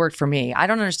 It's always worked for me. I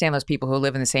don't understand those people who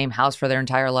live in the same house for their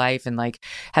entire life and like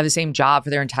have the same job for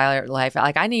their entire life.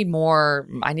 Like I need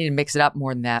to mix it up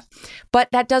more than that. But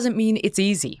that doesn't mean it's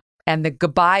easy. And the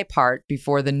goodbye part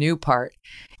before the new part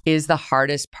is the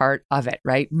hardest part of it,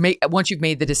 right? Once you've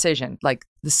made the decision, like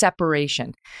the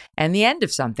separation and the end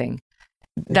of something,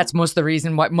 that's most of the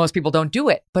reason why most people don't do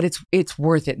it, but it's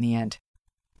worth it in the end.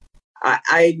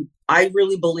 I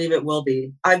really believe it will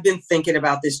be. I've been thinking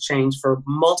about this change for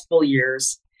multiple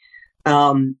years.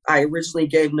 I originally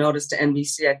gave notice to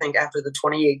NBC, I think after the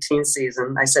 2018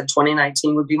 season. I said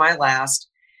 2019 would be my last.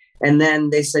 And then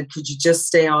they said, could you just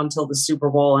stay on till the Super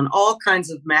Bowl? And all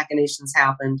kinds of machinations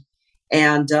happened.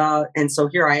 And so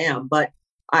here I am. But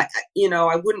I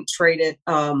wouldn't trade it.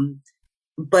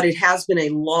 But it has been a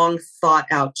long thought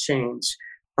out change.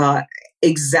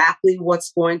 Exactly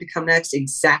what's going to come next,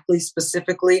 exactly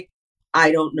specifically,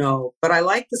 I don't know. But I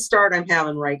like the start I'm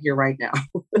having right here, right now.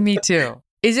 Me too.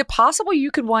 Is it possible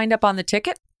you could wind up on the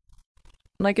ticket?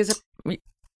 Like, is it?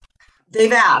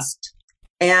 They've asked,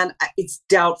 and it's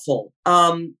doubtful.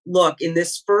 Look, in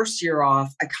this first year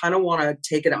off, I kind of want to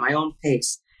take it at my own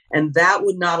pace. And that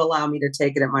would not allow me to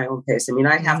take it at my own pace. I mean,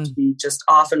 I'd have to be just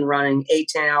off and running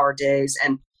 8-10-hour days.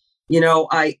 And,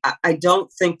 I don't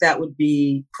think that would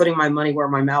be putting my money where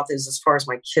my mouth is as far as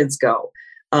my kids go.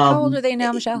 How old are they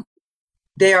now, Michele?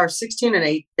 They are 16 and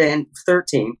 8 and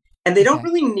 13. And they don't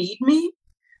really need me,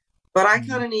 but I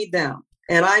kind of need them.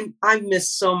 And I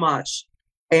miss so much.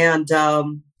 And I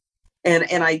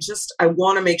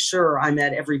want to make sure I'm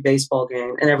at every baseball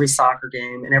game and every soccer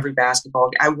game and every basketball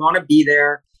game. I want to be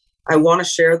there. I want to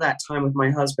share that time with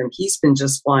my husband. He's been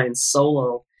just flying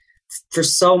solo for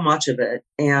so much of it.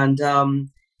 And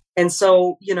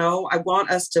so, I want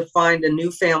us to find a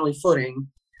new family footing.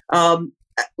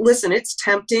 Listen, it's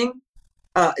tempting,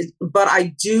 but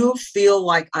I do feel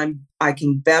like I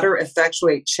can better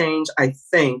effectuate change, I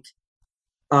think,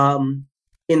 in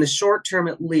the short term,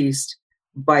 at least,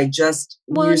 by just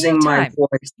using my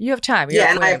voice. You have time.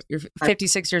 You're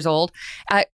 56 years old.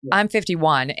 I'm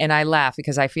 51, and I laugh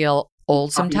because I feel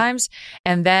old sometimes.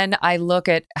 And then I look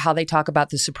at how they talk about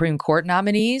the Supreme Court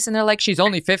nominees, and they're like, she's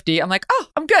only 50. I'm like, oh,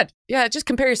 I'm good. Yeah, just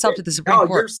compare yourself to the Supreme Court.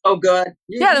 You're so good.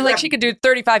 They're like, she could do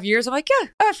 35 years. I'm like, yeah,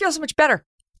 I feel so much better.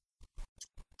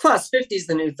 Plus, 50 is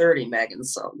the new 30, Megyn.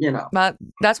 So,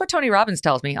 that's what Tony Robbins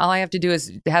tells me. All I have to do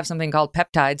is have something called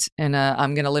peptides, and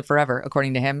I'm going to live forever,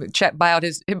 according to him. Buy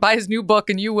his new book,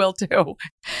 and you will too.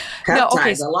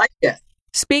 Peptides, I like it.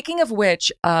 Speaking of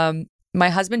which, my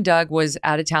husband Doug was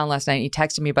out of town last night. He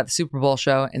texted me about the Super Bowl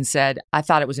show and said, I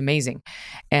thought it was amazing.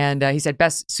 And he said,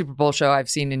 best Super Bowl show I've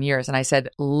seen in years. And I said,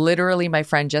 literally, my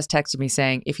friend just texted me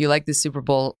saying, if you like the Super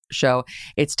Bowl show,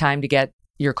 it's time to get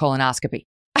your colonoscopy.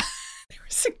 They were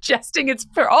suggesting it's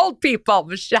for old people,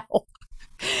 Michele.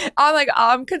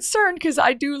 I'm concerned because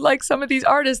I do like some of these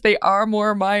artists. They are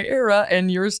more my era,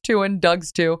 and yours too, and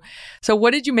Doug's too. So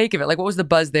what did you make of it? Like, what was the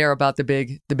buzz there about the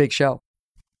big show?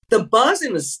 The buzz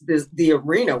in the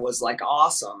arena was like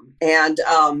awesome. And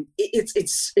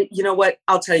it's you know what?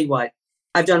 I'll tell you what.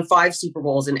 I've done 5 Super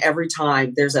Bowls, and every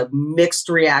time there's a mixed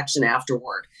reaction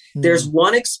afterward. There's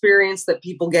one experience that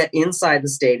people get inside the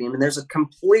stadium, and there's a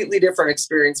completely different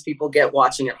experience people get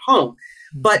watching at home.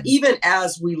 But even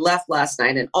as we left last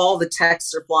night and all the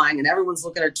texts are flying and everyone's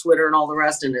looking at Twitter and all the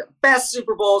rest, and the best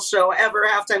Super Bowl show ever,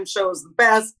 halftime show is the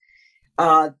best.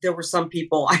 There were some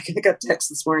people, I got a text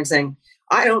this morning saying,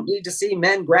 I don't need to see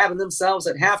men grabbing themselves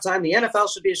at halftime. The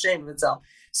NFL should be ashamed of itself.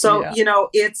 So,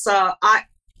 it's,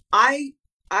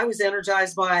 I was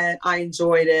energized by it. I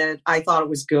enjoyed it. I thought it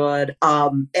was good.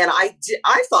 And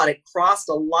I thought it crossed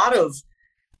a lot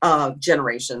of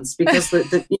generations because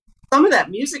some of that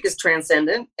music is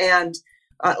transcendent. And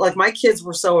like my kids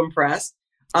were so impressed.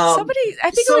 The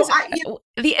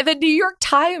New York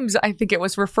Times, I think it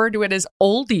was referred to it as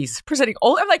oldies, presenting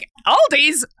old. I'm like,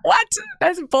 oldies? What?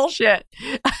 That's bullshit.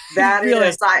 That really?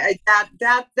 Is.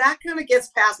 That kind of gets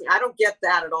past me. I don't get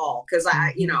that at all because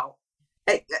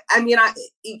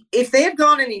if they had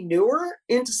gone any newer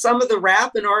into some of the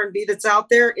rap and R&B that's out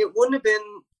there, it wouldn't have been.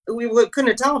 Couldn't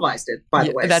have televised it. By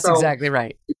the way, that's exactly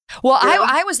right. Well,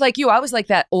 I was like you. I was like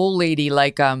that old lady,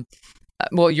 like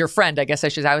your friend, I guess I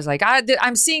should. I was like,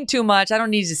 I'm seeing too much. I don't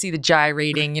need to see the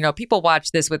gyrating. People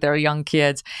watch this with their young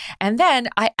kids. And then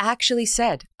I actually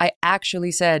said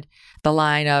the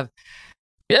line of,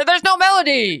 there's no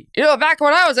melody. Back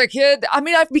when I was a kid, I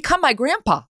mean, I've become my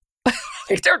grandpa.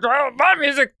 My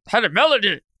music had a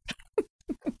melody.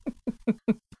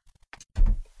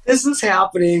 This is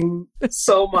happening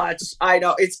so much. I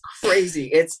know, it's crazy.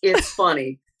 It's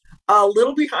funny. A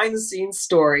little behind the scenes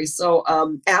story. So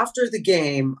after the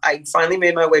game, I finally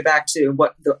made my way back to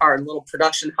our little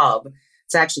production hub.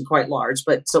 It's actually quite large.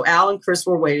 But so Al and Chris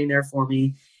were waiting there for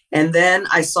me. And then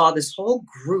I saw this whole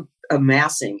group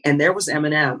amassing. And there was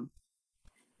Eminem,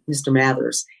 Mr.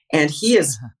 Mathers. And he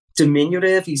is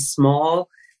diminutive. He's small.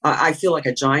 I feel like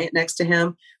a giant next to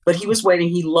him. But he was waiting.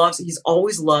 He's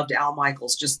always loved Al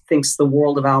Michaels, just thinks the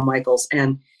world of Al Michaels.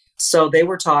 And so they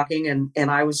were talking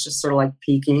and I was just sort of like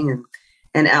peeking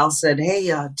and Al said,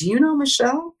 hey, do you know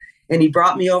Michele? And he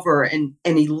brought me over and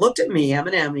he looked at me,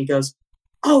 Eminem, and he goes,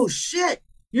 oh shit,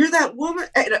 you're that woman.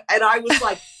 And I was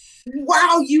like,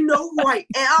 wow, you know who I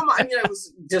am? I mean,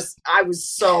 I was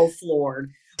so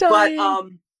floored. But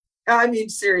I mean,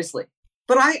 seriously,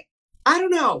 but I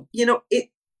don't know,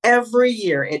 every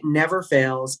year it never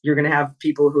fails. You're going to have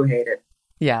people who hate it.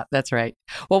 Yeah, that's right.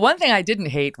 Well, one thing I didn't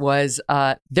hate was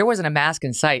there wasn't a mask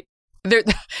in sight. The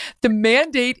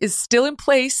mandate is still in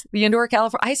place. The indoor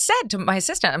California. I said to my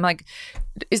assistant, I'm like,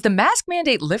 is the mask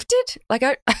mandate lifted? Like,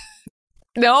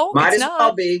 no, might it's as not.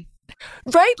 well be.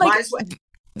 Right? Like,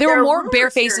 there were more bare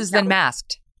faces than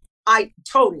masked.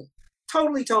 Totally.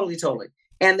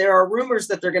 And there are rumors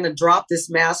that they're going to drop this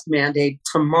mask mandate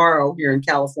tomorrow here in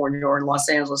California or in Los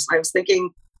Angeles. I was thinking,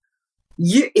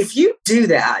 if you do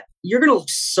that, you're going to look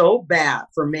so bad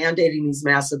for mandating these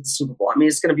masks at the Super Bowl. I mean,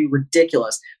 it's going to be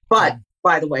ridiculous. But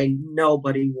by the way,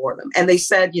 nobody wore them. And they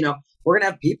said, we're going to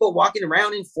have people walking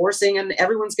around enforcing and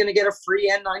everyone's going to get a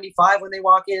free N95 when they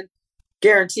walk in.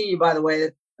 Guarantee you, by the way,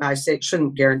 I say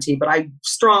shouldn't guarantee, but I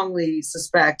strongly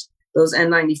suspect those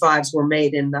N95s were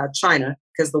made in China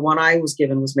because the one I was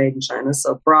given was made in China.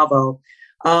 So bravo.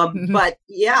 But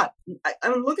yeah, I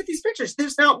mean, look at these pictures.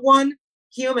 There's not one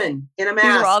human in a mask.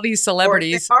 These are all these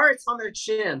celebrities. It's on their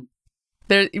chin.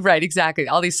 They're right, exactly.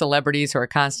 All these celebrities who are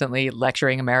constantly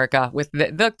lecturing America with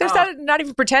there's not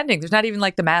even pretending. There's not even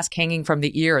like the mask hanging from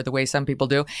the ear the way some people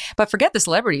do. But forget the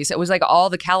celebrities. It was like all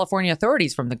the California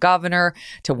authorities, from the governor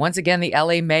to once again the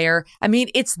LA mayor. I mean,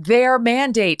 it's their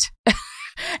mandate.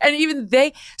 And even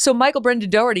so Michael Brendan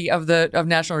Doherty of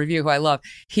National Review, who I love,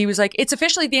 he was like, it's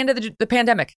officially the end of the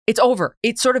pandemic. It's over.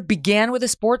 It sort of began with a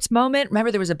sports moment. Remember,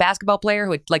 there was a basketball player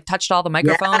who had like touched all the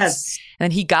microphones, yes. And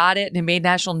then he got it and it made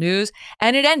national news,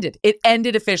 and it ended. It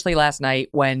ended officially last night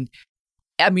when,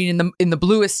 I mean, in the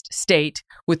bluest state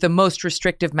with the most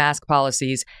restrictive mask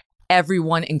policies,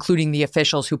 everyone, including the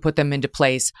officials who put them into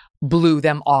place, blew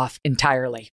them off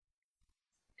entirely.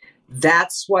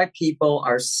 That's why people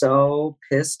are so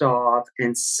pissed off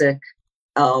and sick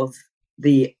of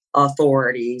the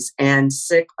authorities and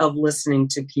sick of listening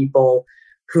to people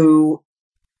who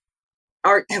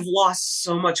have lost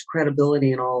so much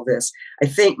credibility in all of this. I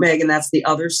think, Megan, that's the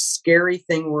other scary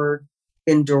thing we're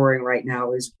enduring right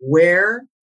now is where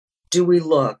do we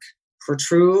look for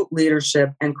true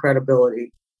leadership and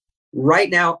credibility? Right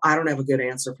now, I don't have a good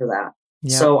answer for that.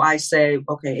 Yeah. So I say,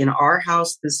 okay, in our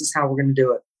house, this is how we're going to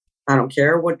do it. I don't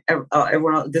care what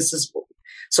everyone else, this is.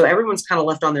 So everyone's kind of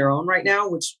left on their own right now,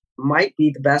 which might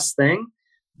be the best thing.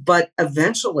 But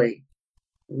eventually,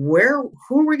 who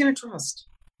are we going to trust?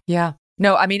 Yeah.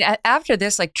 No, I mean, after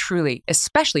this, like truly,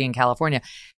 especially in California,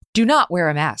 do not wear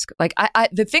a mask. Like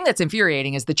the thing that's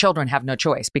infuriating is the children have no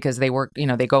choice because they work,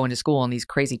 they go into school and these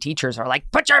crazy teachers are like,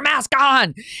 put your mask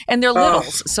on. And they're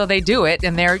littles. So they do it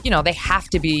and they're, they have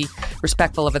to be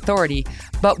respectful of authority,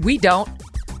 but we don't.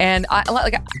 And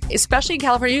especially in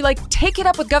California, you take it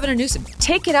up with Governor Newsom,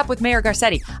 take it up with Mayor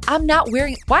Garcetti. I'm not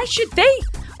wearing, why should they?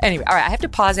 Anyway, all right, I have to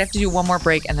pause. I have to do one more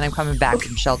break and then I'm coming back to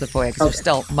Michele Tafoya because there's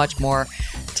still much more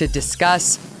to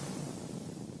discuss.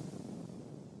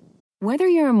 Whether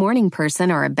you're a morning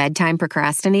person or a bedtime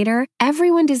procrastinator,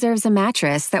 everyone deserves a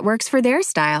mattress that works for their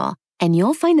style. And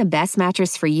you'll find the best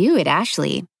mattress for you at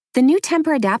Ashley. The new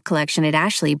Temper-Adapt collection at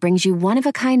Ashley brings you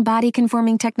one-of-a-kind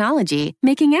body-conforming technology,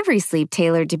 making every sleep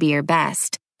tailored to be your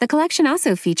best. The collection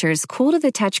also features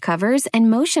cool-to-the-touch covers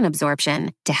and motion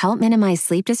absorption to help minimize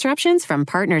sleep disruptions from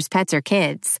partners, pets, or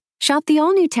kids. Shop the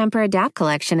all-new Temper-Adapt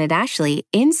collection at Ashley,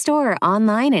 in-store or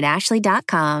online at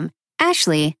ashley.com.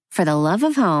 Ashley, for the love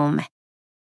of home.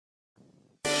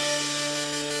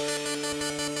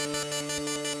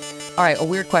 All right, a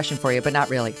weird question for you, but not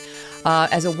really.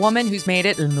 As a woman who's made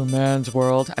it in the men's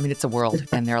world, I mean, it's a world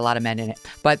and there are a lot of men in it,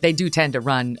 but they do tend to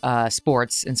run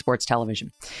sports and sports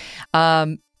television.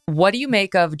 What do you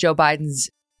make of Joe Biden's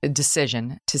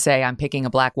decision to say, I'm picking a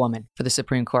black woman for the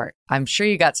Supreme Court? I'm sure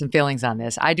you got some feelings on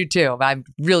this. I do too. But I'm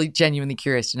really genuinely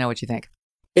curious to know what you think.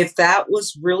 If that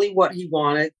was really what he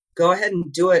wanted, go ahead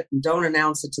and do it and don't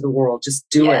announce it to the world. Just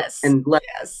do it and let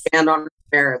it stand on its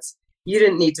merits. You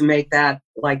didn't need to make that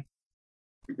like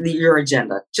your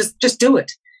agenda. Just do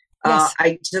it. Yes.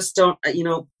 I just don't,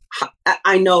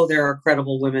 I know there are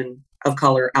credible women of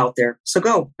color out there. So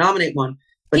go nominate one,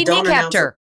 but he don't kneecapped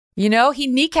her. He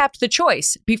kneecapped the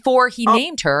choice before he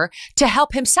named her to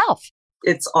help himself.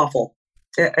 It's awful.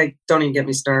 I don't even get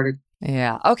me started.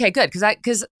 Yeah. Okay, good. Because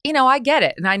I get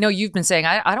it. And I know you've been saying,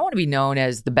 I don't want to be known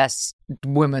as the best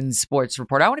women's sports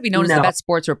reporter. I want to be known as the best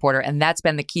sports reporter. And that's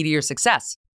been the key to your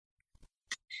success.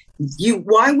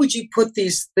 Why would you put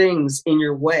these things in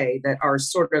your way that are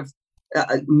sort of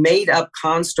made up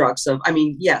constructs of,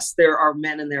 yes, there are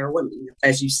men and there are women,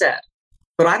 as you said,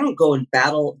 but I don't go and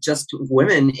battle just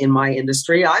women in my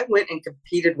industry. I went and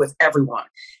competed with everyone.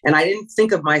 And I didn't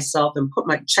think of myself and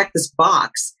check this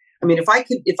box.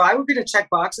 If I were going to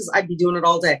check boxes, I'd be doing it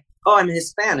all day. Oh, I'm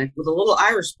Hispanic with a little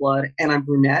Irish blood and I'm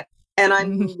brunette and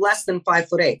I'm less than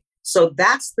 5'8". So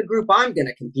that's the group I'm going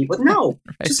to compete with. No,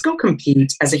 right. Just go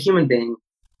compete as a human being.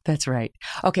 That's right.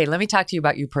 Okay, let me talk to you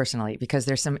about you personally, because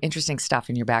there's some interesting stuff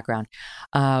in your background.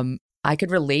 I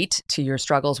could relate to your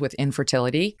struggles with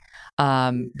infertility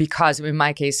because in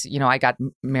my case, I got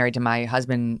married to my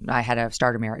husband. I had a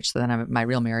starter marriage. So then my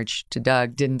real marriage to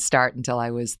Doug didn't start until I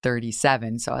was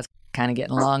 37. So I was kind of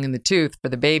getting long in the tooth for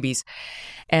the babies.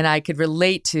 And I could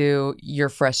relate to your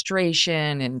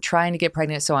frustration and trying to get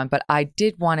pregnant and so on. But I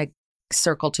did want to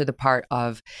circle to the part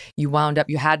of you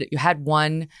had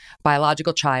one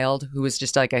biological child who was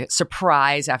just like a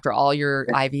surprise after all your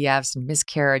IVFs and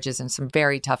miscarriages and some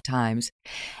very tough times.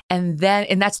 And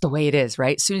that's the way it is,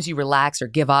 right? As soon as you relax or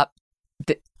give up,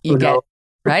 you get,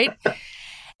 right?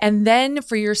 And then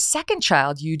for your second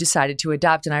child, you decided to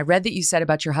adopt. And I read that you said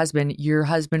about your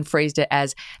husband phrased it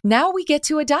as, now we get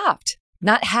to adopt,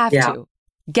 not have to,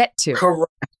 get to. Correct.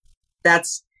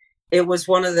 It was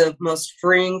one of the most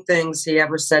freeing things he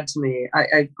ever said to me.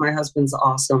 My husband's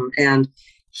awesome. And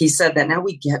he said that now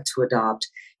we get to adopt.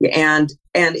 And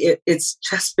it's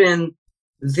just been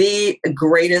the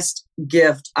greatest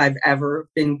gift I've ever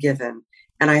been given.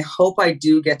 And I hope I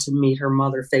do get to meet her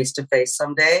mother face to face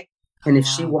someday. And if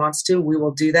she wants to, we will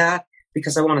do that,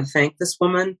 because I want to thank this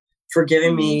woman for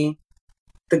giving me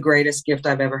the greatest gift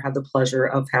I've ever had the pleasure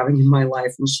of having in my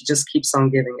life. And she just keeps on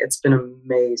giving. It's been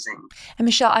amazing. And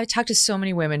Michele, I've talked to so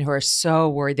many women who are so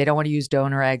worried. They don't want to use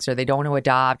donor eggs or they don't want to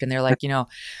adopt. And they're like,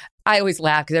 I always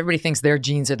laugh because everybody thinks their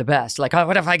genes are the best. Like, oh,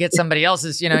 what if I get somebody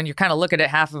else's, and you kind of look at it,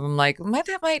 half of them like,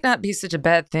 that might not be such a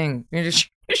bad thing. You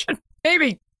should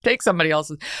maybe take somebody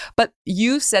else's. But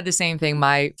you said the same thing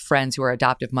my friends who are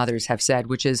adoptive mothers have said,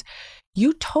 which is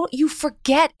you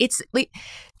forget it's like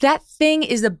that thing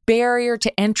is a barrier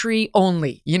to entry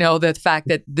only. The fact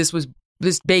that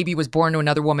this baby was born to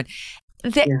another woman,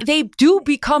 they do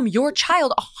become your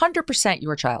child, 100%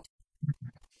 your child.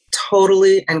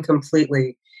 Totally and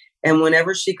completely. And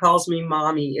whenever she calls me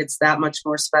mommy, it's that much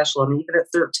more special. Even at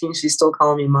 13, she's still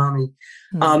calling me mommy.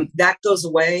 That goes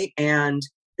away. And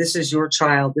this is your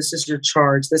child. This is your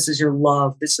charge. This is your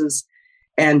love.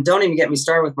 And don't even get me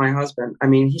started with my husband. I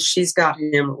mean, she's got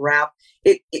him wrapped.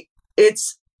 It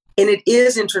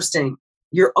is interesting.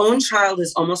 Your own child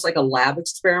is almost like a lab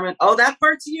experiment. Oh, that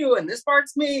part's you and this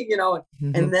part's me,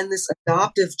 Mm-hmm. And then this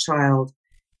adoptive child,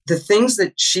 the things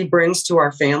that she brings to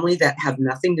our family that have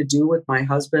nothing to do with my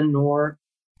husband nor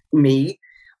me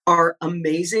are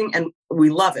amazing. And we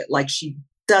love it. Like, she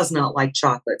does not like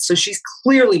chocolate. So she's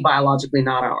clearly biologically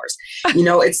not ours.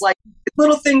 It's like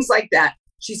little things like that.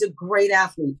 She's a great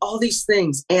athlete, all these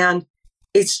things. And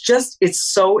it's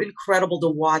so incredible to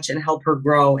watch and help her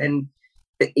grow. And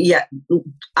yeah,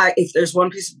 if there's one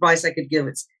piece of advice I could give,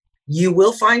 it's you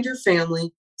will find your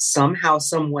family somehow,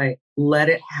 some way. Let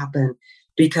it happen,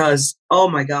 because, oh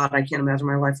my God, I can't imagine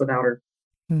my life without her.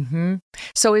 Mm-hmm.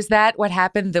 So is that what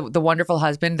happened? The wonderful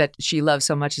husband that she loves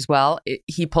so much as well,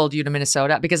 he pulled you to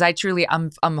Minnesota? Because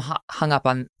I'm hung up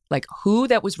on, like, who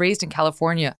that was raised in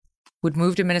California would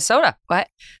move to Minnesota? What?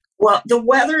 Well, the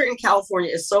weather in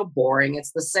California is so boring.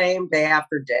 It's the same day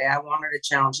after day. I wanted a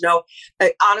challenge. No,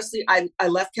 honestly, I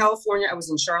left California. I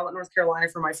was in Charlotte, North Carolina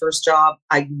for my first job.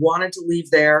 I wanted to leave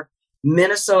there.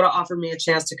 Minnesota offered me a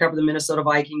chance to cover the Minnesota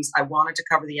Vikings. I wanted to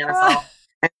cover the NFL.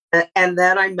 And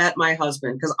then I met my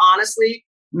husband. Because honestly,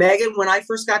 Megan, when I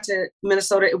first got to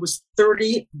Minnesota, it was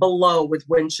 30 below with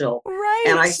wind chill. Right.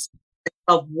 And I said,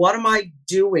 what am I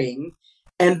doing?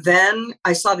 And then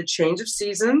I saw the change of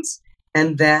seasons.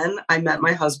 And then I met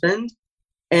my husband,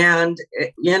 and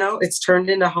it's turned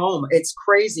into home. It's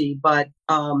crazy, but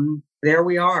there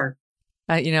we are.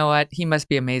 You know what? He must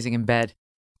be amazing in bed.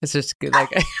 It's just good.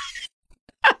 Like,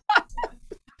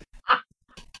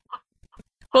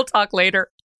 we'll talk later.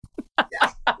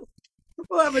 Yeah.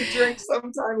 We'll have a drink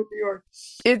sometime in New York.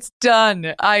 It's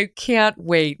done. I can't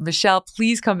wait. Michele,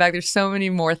 please come back. There's so many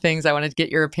more things I wanted to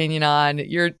get your opinion on.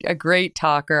 You're a great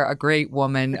talker, a great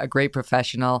woman, a great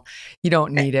professional. You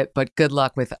don't need it, but good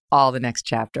luck with all the next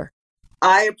chapter.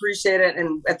 I appreciate it.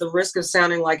 And at the risk of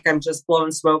sounding like I'm just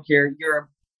blowing smoke here,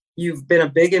 you've been a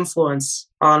big influence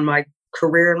on my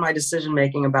career and my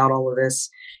decision-making about all of this.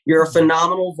 You're a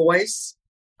phenomenal voice.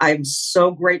 I'm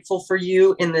so grateful for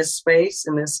you in this space,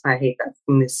 in this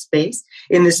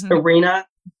Mm-hmm. arena.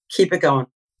 Keep it going.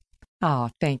 Oh,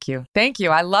 thank you. Thank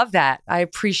you. I love that. I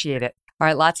appreciate it. All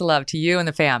right. Lots of love to you and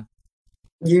the fam.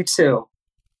 You too.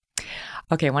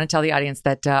 Okay. I want to tell the audience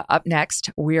that up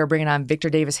next, we are bringing on Victor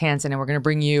Davis Hanson, and we're going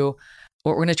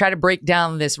to try to break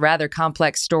down this rather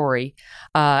complex story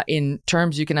in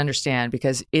terms you can understand,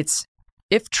 because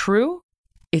if true,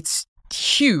 it's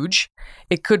huge.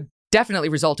 It could definitely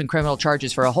result in criminal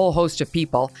charges for a whole host of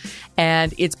people,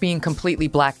 and it's being completely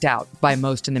blacked out by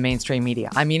most in the mainstream media.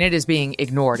 I mean, it is being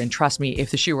ignored, and trust me,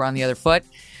 if the shoe were on the other foot,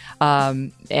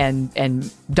 and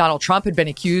Donald Trump had been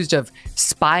accused of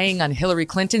spying on Hillary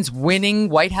Clinton's winning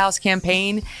White House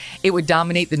campaign, it would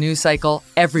dominate the news cycle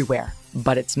everywhere,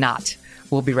 but it's not.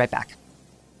 We'll be right back.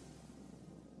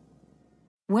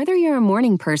 Whether you're a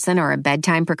morning person or a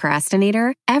bedtime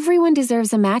procrastinator, everyone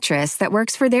deserves a mattress that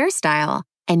works for their style.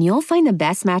 And you'll find the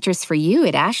best mattress for you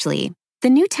at Ashley. The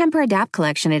new Temper-Adapt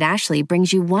collection at Ashley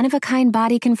brings you one-of-a-kind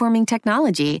body-conforming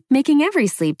technology, making every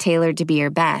sleep tailored to be your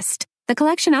best. The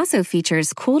collection also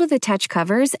features cool-to-the-touch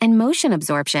covers and motion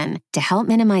absorption to help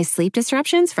minimize sleep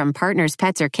disruptions from partners,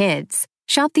 pets, or kids.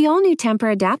 Shop the all-new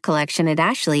Temper-Adapt collection at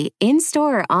Ashley,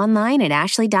 in-store or online at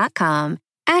ashley.com.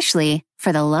 Ashley,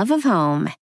 for the love of home.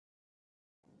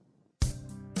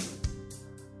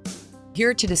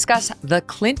 Here to discuss the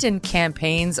Clinton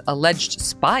campaign's alleged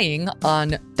spying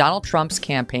on Donald Trump's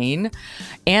campaign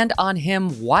and on him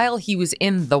while he was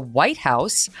in the White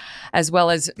House, as well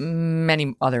as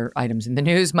many other items in the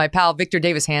news, my pal Victor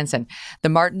Davis Hanson, the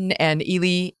Martin and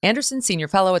Ely Anderson Senior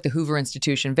Fellow at the Hoover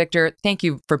Institution. Victor, thank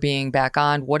you for being back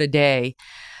on. What a day.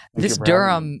 This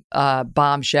Durham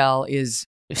bombshell is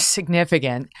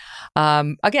significant.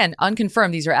 Again,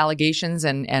 unconfirmed. These are allegations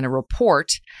and a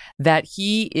report that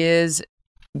he is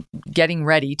getting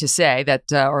ready to say that,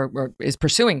 or is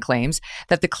pursuing claims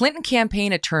that the Clinton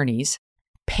campaign attorneys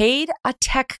paid a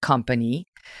tech company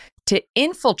to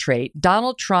infiltrate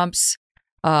Donald Trump's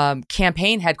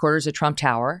campaign headquarters at Trump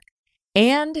Tower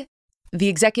and the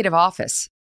executive office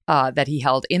that he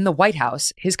held in the White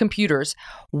House, his computers,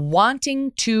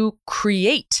 wanting to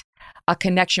create a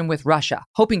connection with Russia,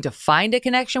 hoping to find a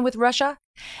connection with Russia.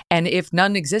 And if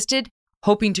none existed,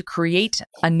 hoping to create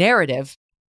a narrative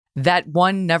that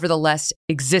one nevertheless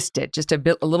existed. Just a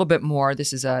little bit more.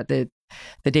 This is the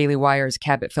Daily Wire's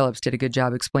Cabot Phillips did a good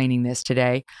job explaining this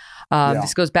today.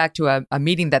 This goes back to a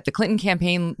meeting that the Clinton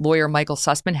campaign lawyer Michael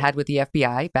Sussman had with the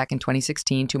FBI back in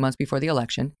 2016, 2 months before the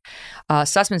election.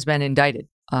 Sussman's been indicted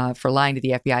for lying to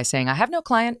the FBI, saying, "I have no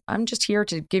client. I'm just here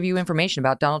to give you information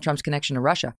about Donald Trump's connection to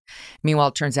Russia." Meanwhile,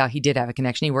 it turns out he did have a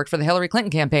connection. He worked for the Hillary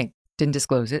Clinton campaign. Didn't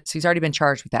disclose it. So he's already been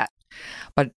charged with that.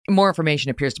 But more information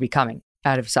appears to be coming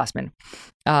out of Sussman.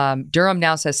 Durham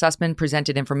now says Sussman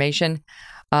presented information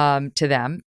to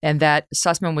them, and that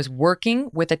Sussman was working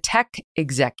with a tech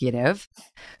executive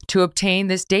to obtain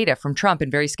this data from Trump in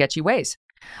very sketchy ways.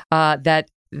 That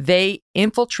they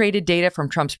infiltrated data from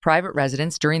Trump's private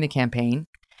residence during the campaign,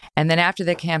 and then after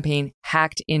the campaign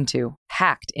hacked into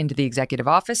the executive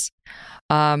office,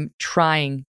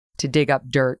 trying to dig up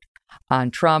dirt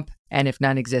on Trump, and if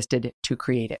none existed, to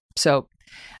create it. So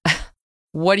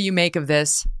what do you make of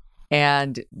this?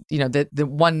 And, the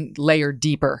one layer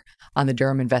deeper on the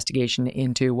Durham investigation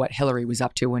into what Hillary was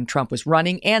up to when Trump was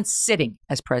running and sitting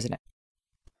as president.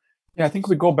 Yeah, I think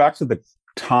we go back to the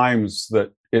times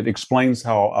that it explains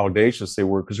how audacious they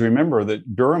were. Because remember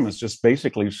that Durham is just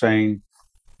basically saying,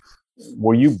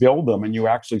 well, you billed them and you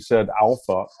actually said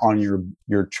alpha on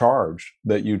your charge,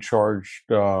 that you charged,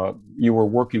 you were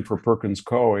working for Perkins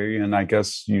Coie, and I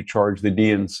guess you charged the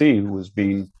DNC, who was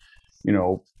being,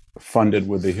 funded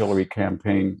with the Hillary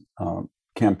campaign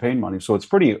money. So it's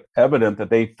pretty evident that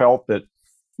they felt that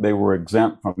they were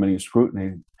exempt from any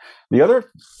scrutiny.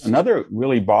 Another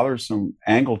really bothersome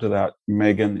angle to that,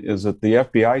 Megan, is that the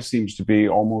FBI seems to be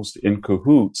almost in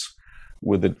cahoots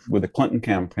with the Clinton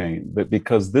campaign, that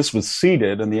because this was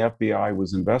seeded and the FBI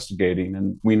was investigating,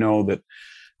 and we know that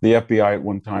the FBI at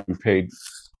one time paid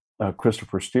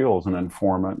Christopher Steele as an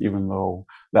informant, even though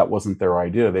that wasn't their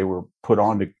idea. They were put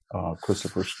on to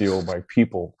Christopher Steele by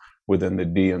people within the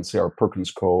DNC or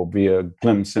Perkins Coie via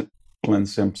Glenn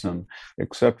Simpson,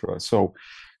 etc. So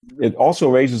it also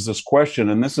raises this question,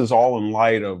 and this is all in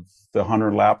light of the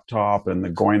Hunter laptop and the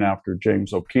going after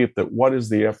James O'Keefe, that what is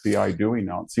the FBI doing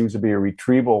now? It seems to be a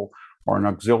retrieval or an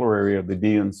auxiliary of the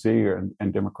DNC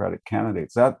and Democratic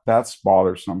candidates. That's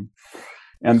bothersome.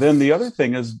 And then the other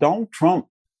thing is Donald Trump,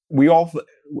 we all,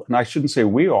 and I shouldn't say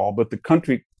we all, but the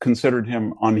country considered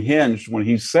him unhinged when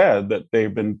he said that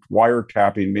they've been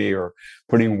wiretapping me or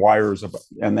putting wires up,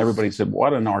 and everybody said,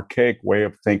 what an archaic way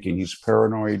of thinking. He's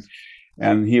paranoid.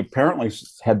 And he apparently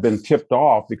had been tipped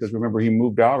off because, remember, he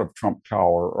moved out of Trump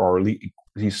Tower, or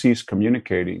he ceased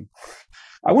communicating.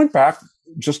 I went back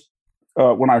just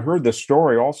when I heard this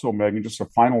story also, Megan, just a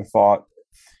final thought,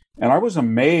 and I was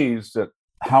amazed at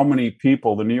how many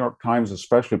people, the New York Times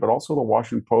especially, but also the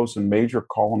Washington Post and major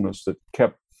columnists, that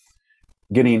kept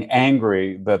getting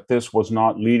angry that this was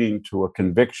not leading to a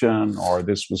conviction, or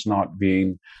this was not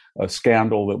being a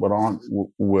scandal that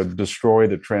would destroy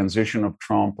the transition of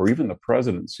Trump or even the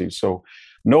presidency. So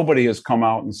nobody has come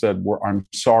out and said, I'm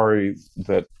sorry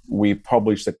that we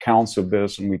published accounts of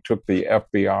this and we took the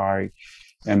FBI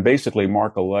and basically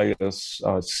Mark Elias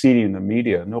seeding the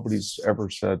media. Nobody's ever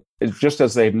said, it's just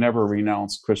as they've never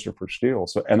renounced Christopher Steele.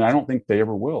 So, and I don't think they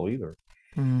ever will either.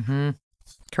 Mm-hmm.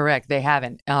 Correct. They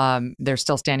haven't. They're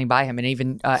still standing by him. And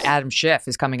even Adam Schiff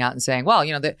is coming out and saying, well,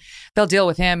 they'll deal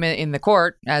with him in the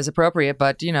court as appropriate.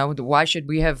 But, why should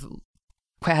we have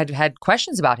had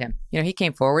questions about him? He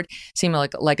came forward, seemed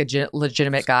like a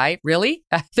legitimate guy. Really?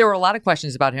 There were a lot of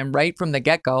questions about him right from the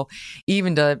get-go,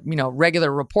 even to,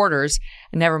 regular reporters.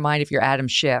 Never mind if you're Adam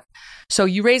Schiff. So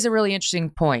you raise a really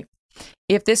interesting point.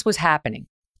 If this was happening,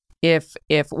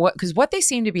 because what they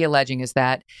seem to be alleging is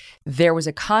that there was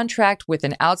a contract with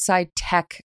an outside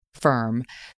tech firm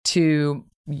to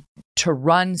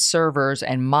run servers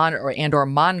and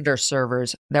monitor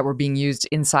servers that were being used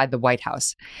inside the White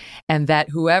House, and that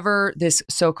whoever this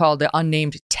so-called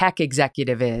unnamed tech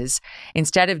executive is,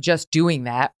 instead of just doing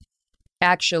that,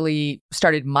 actually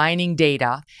started mining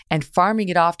data and farming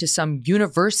it off to some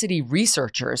university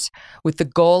researchers with the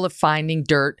goal of finding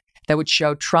dirt that would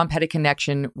show Trump had a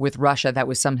connection with Russia that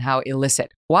was somehow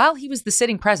illicit while he was the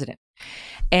sitting president.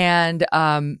 And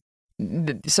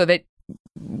so that,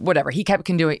 whatever, he kept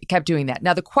doing that.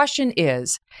 Now, the question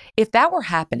is, if that were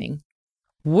happening,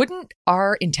 wouldn't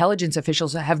our intelligence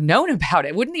officials have known about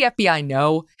it? Wouldn't the FBI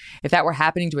know if that were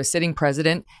happening to a sitting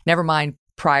president, never mind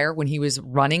prior when he was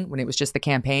running, when it was just the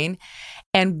campaign?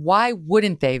 And why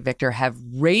wouldn't they, Victor, have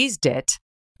raised it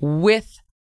with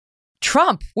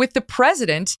Trump, with the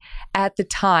president at the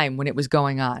time when it was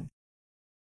going on?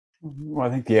 Well, I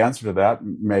think the answer to that,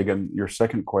 Megan, your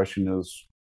second question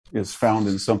is found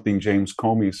in something James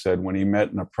Comey said when he met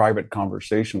in a private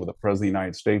conversation with the President of the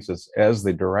United States as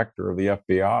the director of the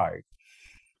FBI.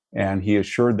 And he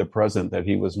assured the president that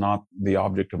he was not the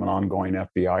object of an ongoing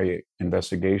FBI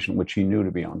investigation, which he knew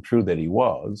to be untrue, that he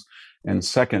was. And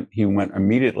second, he went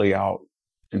immediately out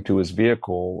into his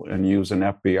vehicle and use an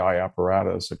FBI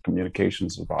apparatus, a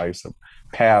communications device, a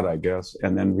pad, I guess,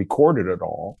 and then recorded it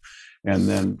all. And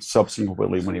then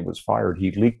subsequently, when he was fired,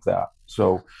 he leaked that.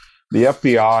 So the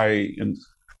FBI,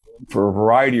 for a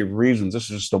variety of reasons, this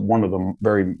is just one of the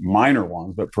very minor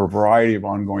ones, but for a variety of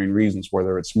ongoing reasons,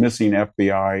 whether it's missing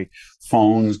FBI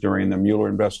phones during the Mueller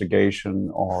investigation,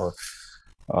 or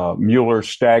Mueller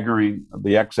staggering,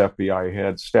 the ex-FBI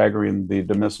head, staggering the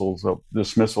dismissals of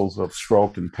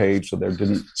Strzok and Page, so there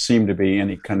didn't seem to be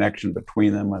any connection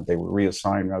between them, and they were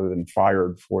reassigned rather than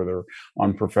fired for their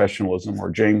unprofessionalism,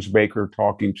 or James Baker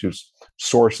talking to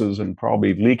sources and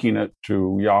probably leaking it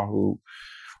to Yahoo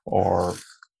or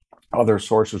other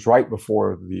sources right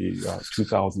before the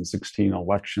 2016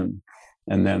 election.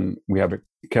 And then we have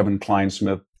Kevin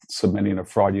Kleinsmith submitting a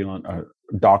fraudulent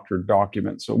doctored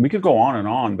document. So we could go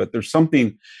on, but there's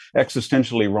something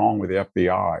existentially wrong with the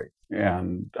FBI.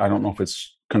 And I don't know if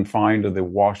it's confined to the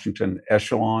Washington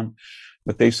echelon,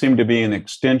 but they seem to be an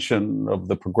extension of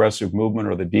the progressive movement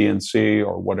or the DNC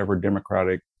or whatever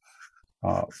Democratic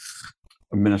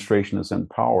administration is in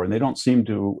power. And they don't seem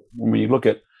to, when you look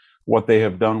at what they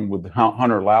have done with the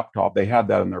Hunter laptop, they had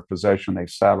that in their possession. They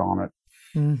sat on it.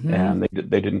 Mm-hmm. And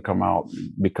they didn't come out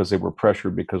because they were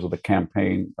pressured because of the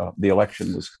campaign. The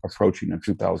election was approaching in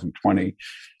 2020.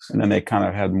 And then they kind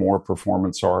of had more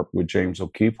performance art with James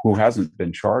O'Keefe, who hasn't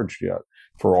been charged yet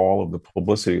for all of the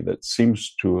publicity that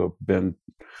seems to have been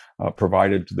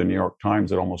provided to the New York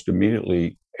Times that almost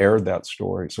immediately aired that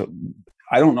story. So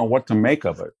I don't know what to make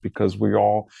of it, because we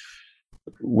all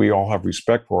have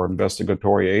respect for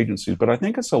investigatory agencies. But I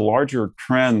think it's a larger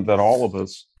trend that all of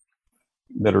us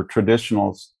that are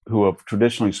who have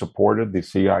traditionally supported the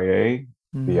CIA,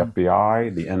 the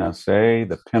FBI, the NSA,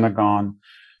 the Pentagon,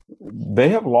 they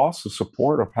have lost the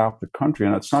support of half the country.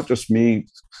 And it's not just me,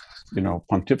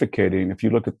 pontificating. If you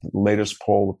look at the latest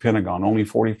poll, the Pentagon, only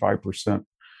 45%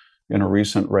 in a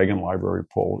recent Reagan Library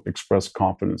poll expressed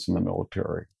confidence in the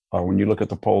military. When you look at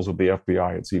the polls of the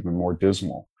FBI, it's even more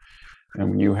dismal. And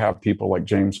when you have people like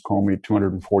James Comey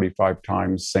 245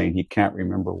 times saying he can't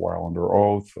remember while under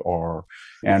oath, or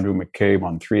Andrew McCabe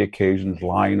on 3 occasions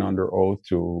lying under oath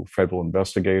to federal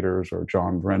investigators, or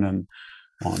John Brennan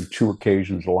on 2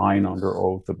 occasions lying under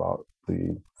oath about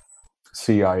the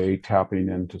CIA tapping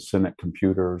into Senate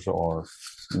computers, or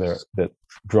that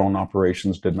drone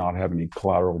operations did not have any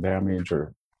collateral damage,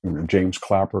 or James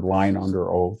Clapper lying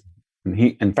under oath. And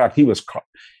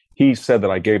he said that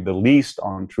I gave the least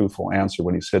untruthful answer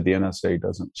when he said the NSA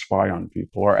doesn't spy on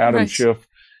people. Or Adam Schiff,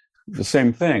 the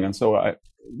same thing. And so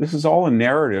this is all a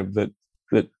narrative that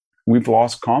we've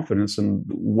lost confidence in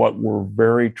what were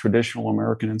very traditional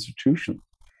American institutions.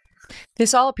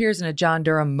 This all appears in a John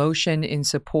Durham motion in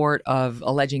support of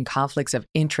alleging conflicts of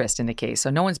interest in the case.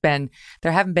 So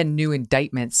there haven't been new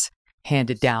indictments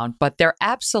handed down, but there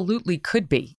absolutely could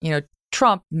be.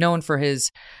 Trump, known for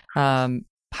his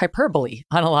hyperbole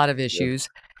on a lot of issues,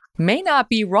 may not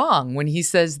be wrong when he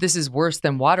says this is worse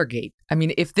than Watergate. I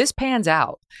mean, if this pans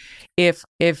out, if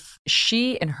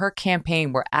she and her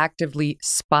campaign were actively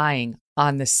spying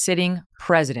on the sitting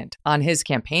president, on his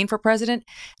campaign for president,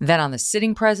 then on the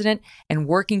sitting president, and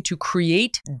working to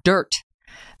create dirt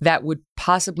that would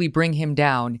possibly bring him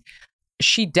down,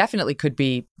 she definitely could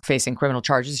be facing criminal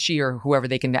charges, she or whoever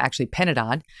they can actually pin it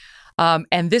on.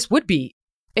 And this would be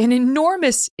an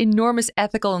enormous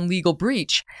ethical and legal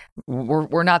breach.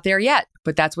 We're not there yet,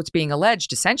 but that's what's being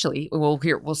alleged. Essentially,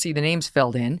 we'll see the names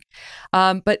filled in.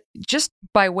 But just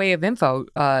by way of info,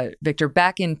 Victor,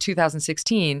 back in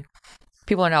 2016,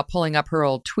 people are now pulling up her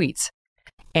old tweets,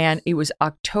 and it was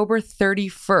October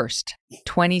 31st,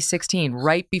 2016,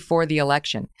 right before the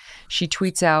election. She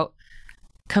tweets out,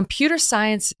 "Computer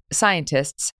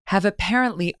scientists have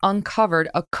apparently uncovered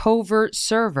a covert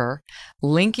server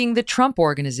linking the Trump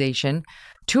organization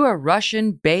to a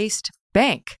Russian-based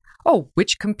bank." Oh,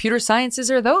 which computer sciences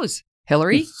are those,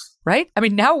 Hillary? Right? I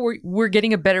mean, now we're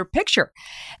getting a better picture.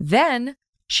 Then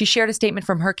she shared a statement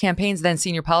from her campaign's then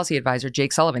senior policy advisor,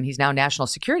 Jake Sullivan. He's now national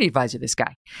security advisor, this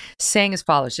guy, saying as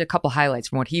follows. Just a couple highlights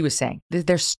from what he was saying.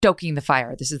 They're stoking the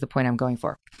fire. This is the point I'm going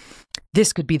for.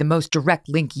 "This could be the most direct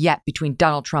link yet between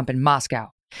Donald Trump and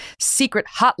Moscow. Secret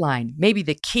hotline may be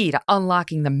the key to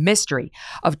unlocking the mystery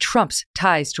of Trump's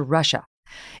ties to Russia.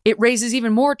 It raises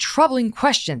even more troubling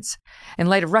questions in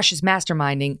light of Russia's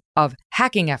masterminding of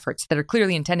hacking efforts that are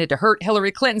clearly intended to hurt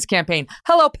Hillary Clinton's campaign.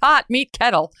 Hello, pot, meet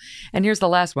kettle. And here's the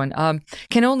last one.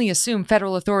 Can only assume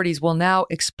federal authorities will now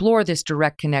explore this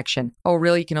direct connection. Oh,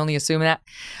 really? You can only assume that?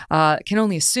 Can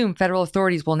only assume federal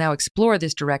authorities will now explore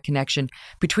this direct connection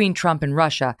between Trump and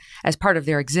Russia as part of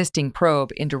their existing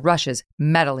probe into Russia's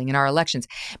meddling in our elections.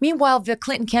 Meanwhile, the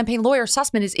Clinton campaign lawyer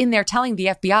Sussman is in there telling the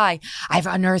FBI, I've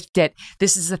unearthed it.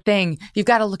 This is the thing. You've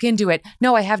got to look into it.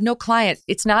 No, I have no client.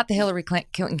 It's not the Hillary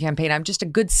Clinton campaign. I'm just a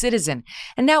good citizen.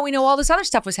 And now we know all this other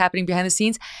stuff was happening behind the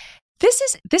scenes.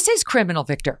 This is criminal,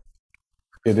 Victor.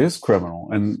 It is criminal.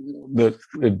 And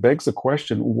it begs the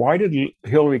question, why did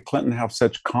Hillary Clinton have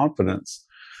such confidence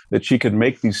that she could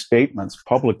make these statements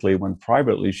publicly when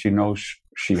privately she knows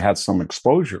she had some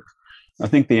exposure? I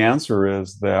think the answer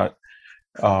is that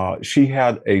she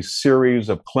had a series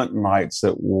of Clintonites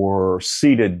that were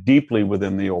seated deeply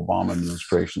within the Obama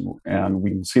administration. And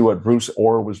we can see what Bruce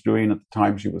Orr was doing at the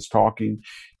time she was talking.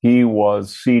 He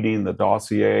was seeding the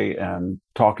dossier and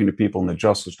talking to people in the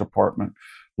Justice Department.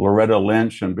 Loretta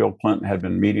Lynch and Bill Clinton had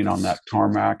been meeting on that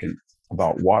tarmac, and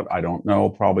about what, I don't know,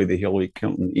 probably the Hillary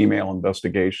Clinton email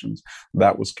investigations.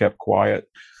 That was kept quiet.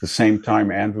 At the same time,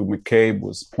 Andrew McCabe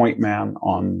was point man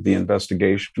on the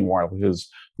investigation while his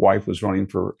wife was running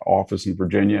for office in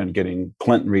Virginia and getting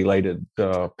Clinton-related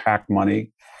PAC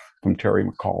money from Terry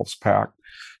McAuliffe's PAC.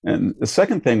 And the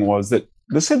second thing was that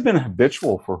this had been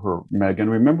habitual for her,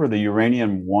 Megyn. Remember the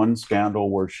Uranium One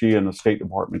scandal where she and the State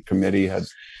Department committee had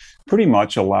pretty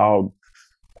much allowed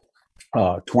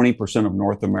 20% of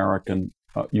North American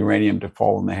uranium to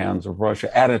fall in the hands of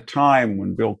Russia at a time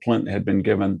when Bill Clinton had been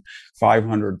given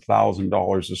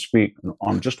 $500,000 to speak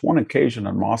on just one occasion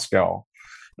in Moscow,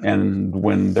 and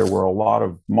when there were a lot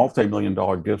of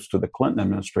multi-million-dollar gifts to the Clinton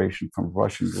administration from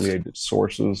Russian-related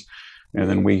sources. And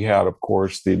then we had, of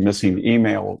course, the missing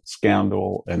email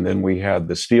scandal, and then we had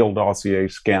the Steele dossier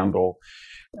scandal.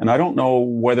 And I don't know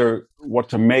what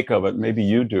to make of it. Maybe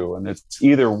you do. And it's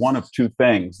either one of two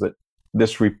things, that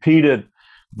this repeated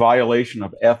violation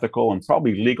of ethical and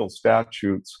probably legal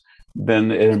statutes,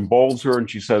 then it emboldens her and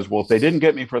she says, well, if they didn't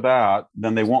get me for that,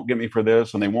 then they won't get me for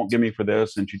this and they won't get me for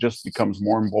this. And she just becomes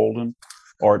more emboldened,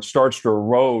 or it starts to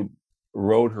erode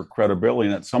her credibility.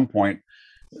 And at some point,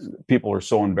 people are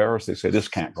so embarrassed, they say, this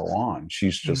can't go on.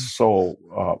 She's just so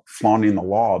flaunting the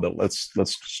law that let's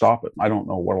stop it. I don't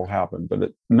know what will happen,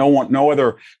 but no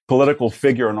other political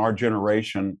figure in our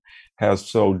generation has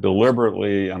so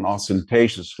deliberately and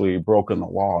ostentatiously broken the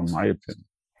law, in my opinion.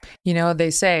 You know,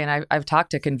 they say, and I've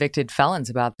talked to convicted felons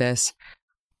about this,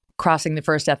 crossing the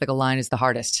first ethical line is the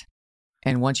hardest.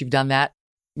 And once you've done that,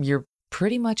 you're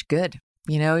pretty much good.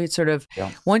 You know, it's sort of,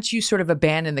 once you sort of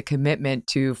abandon the commitment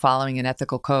to following an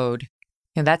ethical code,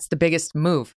 and that's the biggest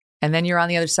move. And then you're on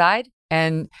the other side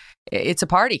and it's a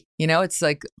party. You know, it's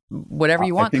like whatever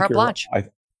you want, carte blanche.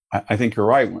 I think you're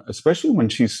right, especially when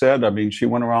she said, I mean, she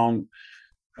went around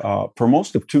for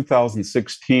most of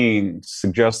 2016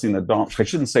 suggesting that I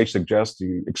shouldn't say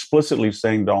suggesting, explicitly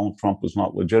saying Donald Trump was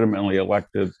not legitimately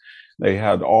elected. They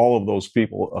had all of those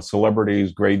people,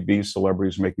 celebrities, grade B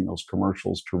celebrities, making those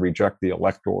commercials to reject the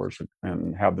electors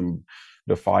and have them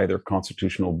defy their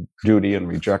constitutional duty and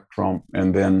reject Trump.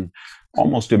 And then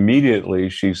almost immediately,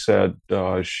 she said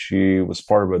she was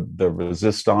part of the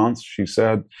resistance, she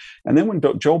said. And then when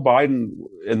Joe Biden,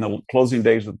 in the closing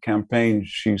days of the campaign,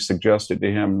 she suggested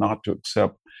to him not to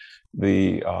accept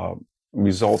the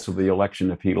results of the election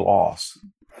if he lost.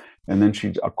 And then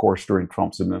she, of course, during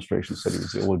Trump's administration, said he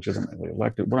was illegitimately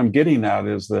elected. What I'm getting at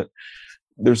is that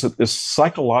there's this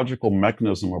psychological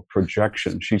mechanism of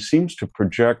projection. She seems to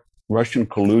project Russian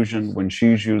collusion when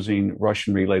she's using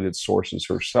Russian-related sources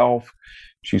herself.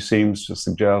 She seems to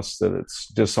suggest that it's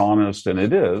dishonest, and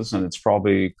it is, and it's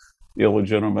probably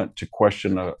illegitimate to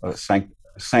question a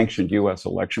sanctioned U.S.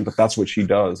 election, but that's what she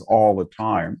does all the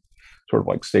time, sort of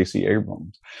like Stacey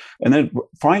Abrams. And then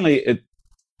finally,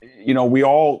 we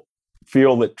all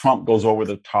feel that Trump goes over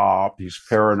the top. He's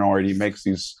paranoid. He makes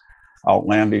these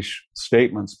outlandish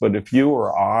statements. But if you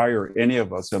or I or any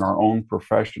of us in our own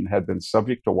profession had been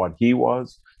subject to what he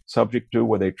was subject to,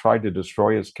 where they tried to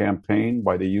destroy his campaign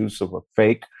by the use of a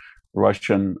fake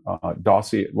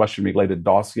Russian-related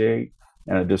dossier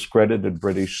and a discredited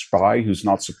British spy who's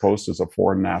not supposed as a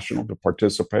foreign national to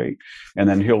participate, and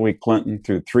then Hillary Clinton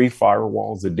through 3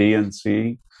 firewalls, the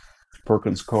DNC,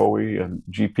 Perkins Coie, and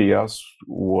GPS,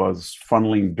 was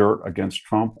funneling dirt against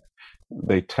Trump.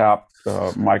 They tapped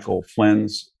Michael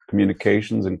Flynn's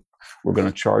communications and we're going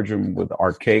to charge him with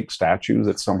archaic statues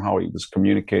that somehow he was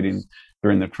communicating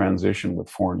during the transition with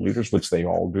foreign leaders, which they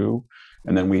all do.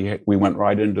 And then we went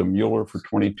right into Mueller for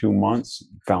 22 months,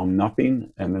 found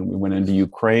nothing. And then we went into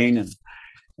Ukraine,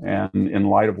 and in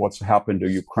light of what's happened to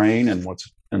Ukraine and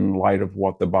what's in light of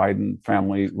what the Biden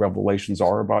family revelations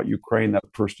are about Ukraine, that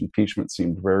first impeachment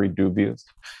seemed very dubious.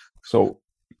 So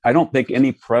I don't think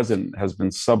any president has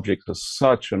been subject to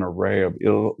such an array of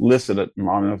illicit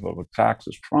amount of attacks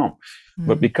as Trump. Mm-hmm.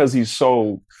 But because he's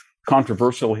so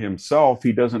controversial himself,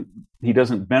 he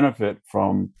doesn't benefit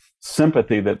from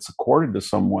sympathy that's accorded to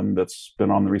someone that's been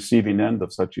on the receiving end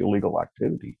of such illegal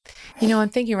activity. I'm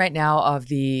thinking right now of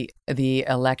the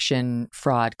election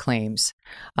fraud claims,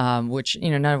 which,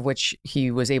 none of which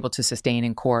he was able to sustain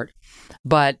in court.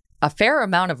 But a fair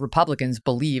amount of Republicans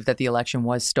believe that the election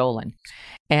was stolen.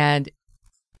 And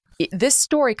this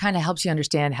story kind of helps you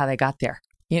understand how they got there.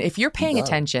 If you're paying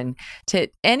attention to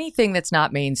anything that's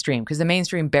not mainstream, because the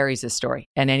mainstream buries this story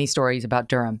and any stories about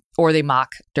Durham, or they mock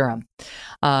Durham,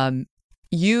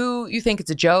 you think it's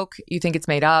a joke, you think it's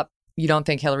made up, you don't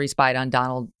think Hillary spied on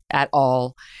Donald at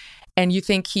all, and you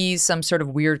think he's some sort of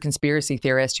weird conspiracy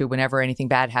theorist who, whenever anything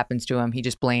bad happens to him, he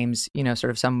just blames,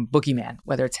 sort of some boogeyman,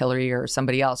 whether it's Hillary or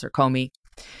somebody else or Comey.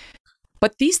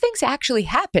 But these things actually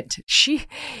happened.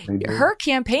 Her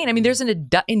campaign, there's an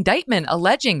indictment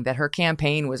alleging that her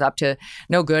campaign was up to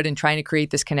no good and trying to create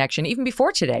this connection. Even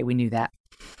before today, we knew that.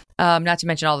 Not to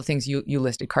mention all the things you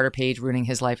listed, Carter Page ruining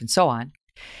his life and so on.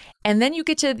 And then you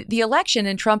get to the election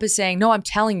and Trump is saying, no, I'm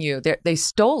telling you, they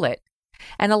stole it.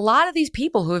 And a lot of these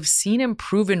people who have seen him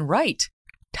proven right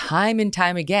time and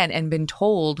time again and been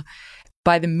told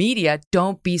by the media,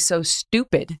 don't be so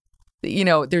stupid.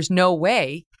 There's no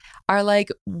way, are like,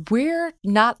 we're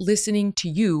not listening to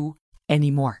you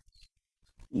anymore.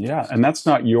 Yeah, and that's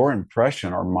not your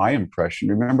impression or my impression.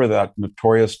 Remember that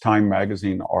notorious Time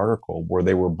magazine article where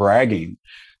they were bragging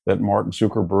that Mark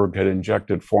Zuckerberg had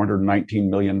injected $419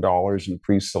 million in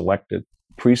pre-selected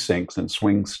precincts in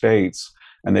swing states,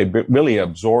 and they really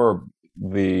absorbed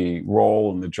the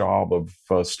role and the job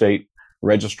of state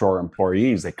registrar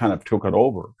employees. They kind of took it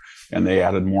over, and they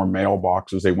added more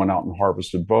mailboxes. They went out and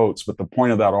harvested votes. But the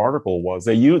point of that article was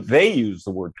they used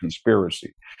the word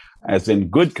conspiracy, as in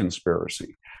good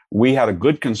conspiracy. We had a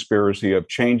good conspiracy of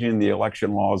changing the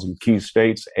election laws in key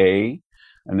states, A,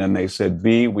 and then they said,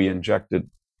 B, we injected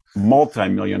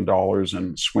multi-million dollars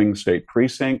in swing state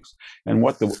precincts. And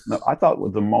what I thought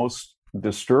was the most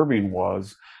disturbing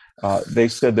was they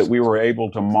said that we were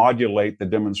able to modulate the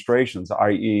demonstrations,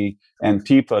 i.e.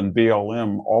 Antifa and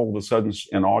BLM, all of a sudden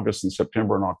in August and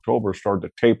September and October started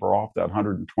to taper off that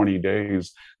 120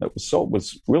 days. That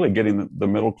was really getting the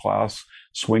middle class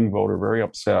swing voter very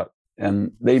upset.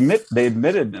 And they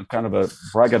admitted in kind of a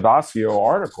braggadocio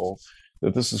article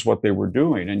that this is what they were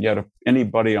doing. And yet if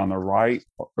anybody on the right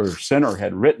or center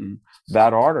had written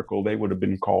that article, they would have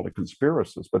been called a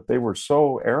conspiracist. But they were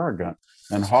so arrogant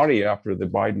and haughty after the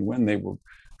Biden win.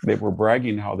 They were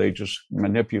bragging how they just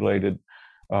manipulated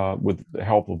with the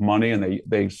help of money, and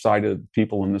they cited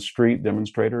people in the street,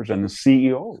 demonstrators, and the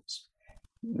CEOs.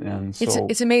 And so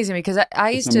it's amazing because I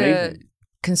used to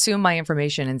consume my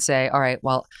information and say, all right,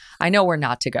 well, I know where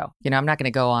not to go. I'm not going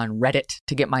to go on Reddit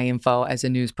to get my info as a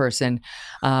news person.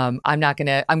 I'm going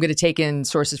to take in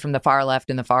sources from the far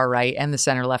left and the far right and the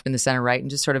center left and the center right and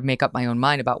just sort of make up my own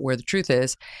mind about where the truth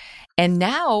is. And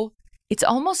now it's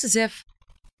almost as if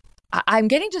I'm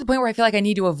getting to the point where I feel like I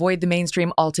need to avoid the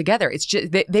mainstream altogether. It's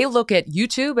just they look at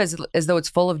YouTube as though it's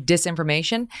full of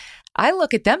disinformation. I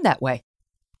look at them that way.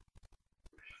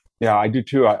 Yeah, I do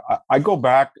too. I go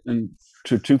back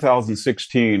to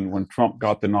 2016 when Trump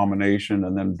got the nomination,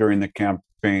 and then during the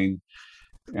campaign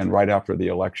and right after the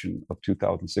election of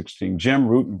 2016, Jim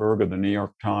Rutenberg of the New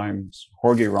York Times,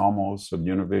 Jorge Ramos of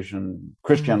Univision,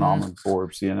 Christian Amanpour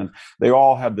of CNN, they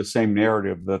all had the same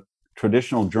narrative that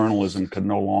traditional journalism could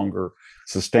no longer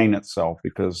sustain itself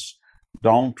because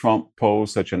Donald Trump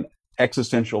posed such an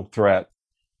existential threat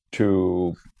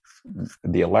to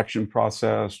the election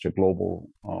process, to global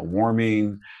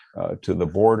warming, to the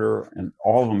border, and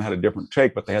all of them had a different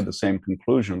take, but they had the same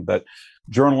conclusion that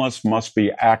journalists must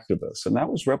be activists. And that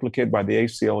was replicated by the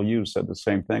ACLU, said the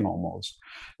same thing almost.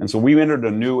 And so we entered a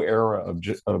new era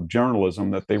of journalism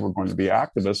that they were going to be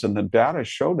activists, and the data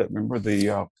showed it. Remember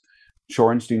the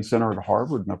Shorenstein Center at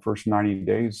Harvard in the first 90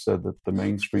 days said that the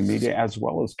mainstream media, as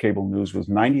well as cable news, was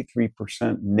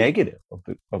 93% negative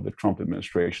of the Trump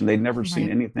administration. They'd never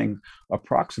seen anything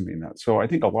approximating that. So I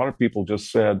think a lot of people just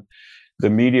said the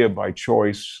media by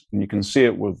choice, and you can see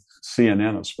it with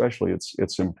CNN, especially its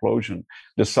implosion,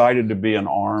 decided to be an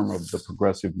arm of the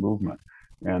progressive movement.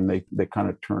 and they kind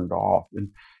of turned off. And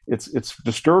it's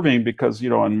disturbing because,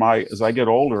 as I get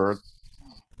older,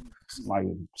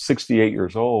 I'm 68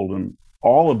 years old, and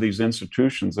all of these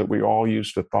institutions that we all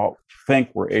used to think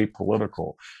were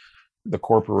apolitical, the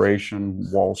corporation,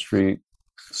 Wall Street,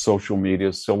 social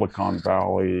media, Silicon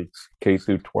Valley, K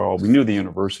through 12. We knew the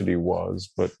university was,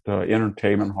 but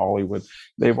entertainment, Hollywood,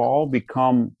 they've all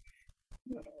become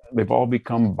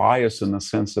biased in the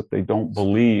sense that they don't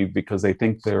believe, because they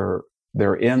think their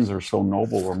ends are so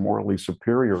noble or morally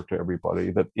superior to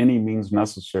everybody, that any means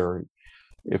necessary,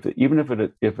 even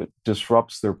if it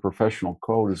disrupts their professional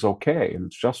code, is okay and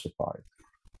it's justified.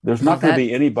 There's not going to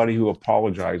be anybody who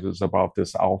apologizes about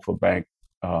this Alpha Bank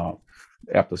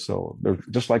episode. They're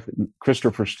just like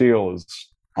Christopher Steele is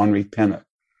unrepentant.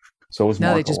 So is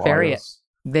Mark they just bury it.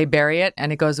 They bury it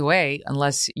and it goes away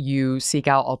unless you seek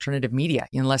out alternative media,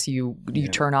 unless you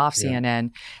turn off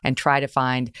CNN and try to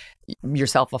find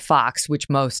yourself a Fox, which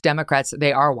most Democrats,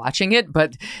 they are watching it,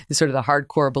 but sort of the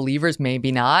hardcore believers,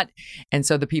 maybe not. And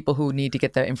so the people who need to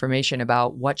get the information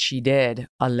about what she did,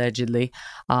 allegedly,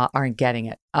 aren't getting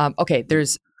it. Okay,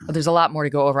 there's a lot more to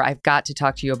go over. I've got to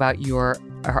talk to you about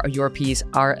your piece,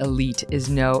 Our Elite is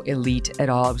No Elite at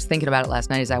All. I was thinking about it last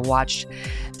night as I watched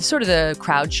sort of the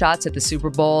crowd shots at the Super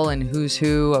Bowl and who's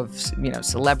who of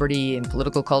celebrity and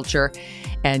political culture.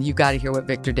 And you've got to hear what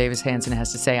Victor Davis Hanson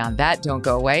has to say on that. Don't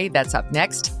go away. That's up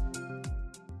next.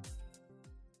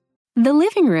 The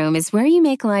living room is where you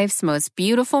make life's most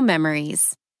beautiful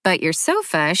memories. But your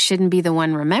sofa shouldn't be the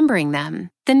one remembering them.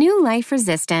 The new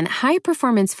life-resistant,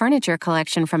 high-performance furniture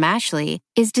collection from Ashley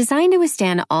is designed to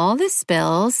withstand all the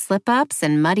spills, slip-ups,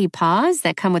 and muddy paws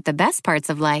that come with the best parts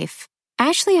of life.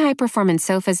 Ashley high-performance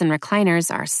sofas and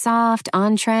recliners are soft,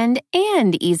 on-trend,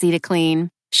 and easy to clean.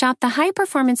 Shop the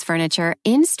high-performance furniture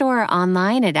in-store or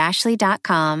online at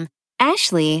ashley.com.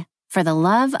 Ashley, for the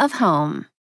love of home.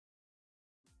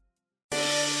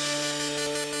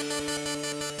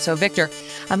 So, Victor,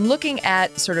 I'm looking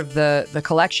at sort of the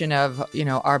collection of,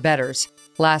 our bettors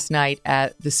last night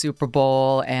at the Super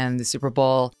Bowl and the Super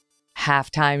Bowl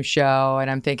halftime show.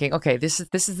 And I'm thinking, okay, this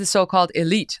is the so-called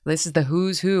elite. This is the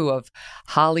who's who of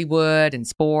Hollywood and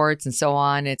sports and so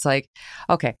on. It's like,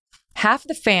 okay, half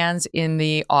the fans in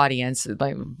the audience,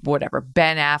 like whatever,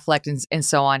 Ben Affleck and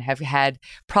so on, have had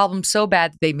problems so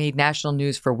bad that they made national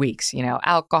news for weeks.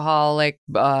 Alcoholic,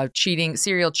 cheating,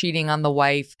 serial cheating on the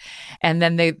wife. And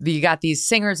then you got these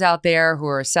singers out there who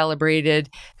are celebrated,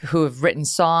 who have written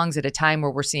songs at a time where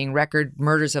we're seeing record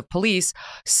murders of police,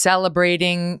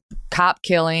 celebrating cop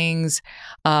killings.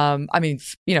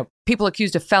 People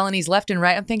accused of felonies left and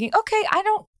right. I'm thinking, okay,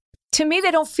 to me,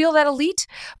 they don't feel that elite,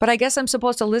 but I guess I'm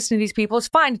supposed to listen to these people. It's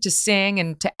fine to sing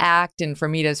and to act and for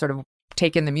me to sort of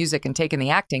take in the music and take in the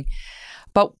acting.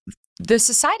 But the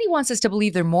society wants us to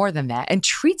believe they're more than that and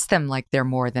treats them like they're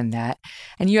more than that.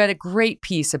 And you had a great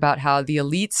piece about how the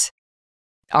elites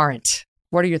aren't.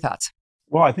 What are your thoughts?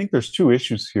 Well, I think there's two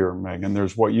issues here, Megan.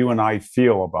 There's what you and I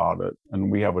feel about it,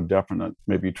 and we have a definite,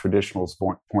 maybe traditionalist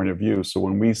point of view. So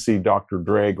when we see Dr.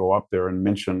 Dre go up there and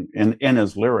mention in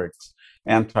his lyrics,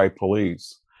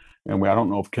 anti-police, and I don't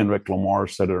know if Kendrick Lamar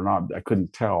said it or not, I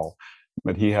couldn't tell,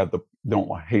 but he had don't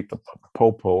hate the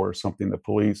popo or something, the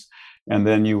police, and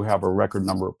then you have a record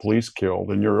number of police killed,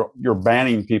 and you're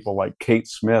banning people like Kate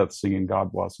Smith singing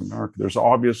God Bless America. There's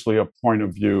obviously a point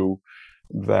of view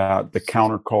that the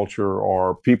counterculture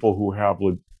or people who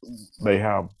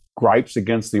have gripes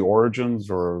against the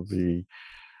origins or the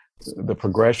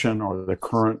progression or the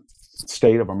current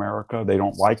state of America. They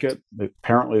don't like it.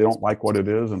 Apparently they don't like what it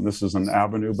is, and this is an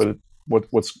avenue. But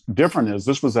what's different is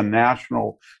this was a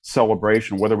national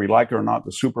celebration. Whether we like it or not,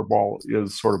 the Super Bowl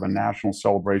is sort of a national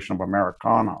celebration of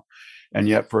Americana. And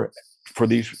yet for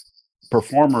these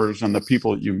performers and the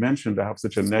people that you mentioned to have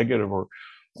such a negative or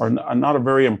not a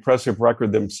very impressive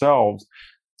record themselves,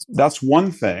 that's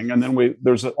one thing. And then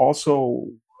there's also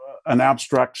an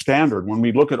abstract standard. When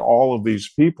we look at all of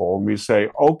these people and we say,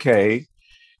 okay,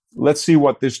 let's see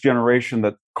what this generation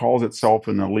that calls itself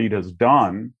an elite has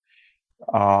done.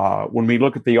 When we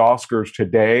look at the Oscars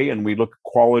today and we look at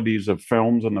qualities of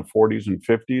films in the 40s and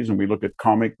 50s, and we look at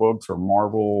comic books or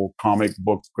Marvel comic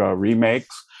book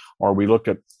remakes, or we look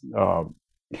at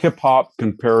hip hop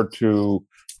compared to,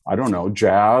 I don't know,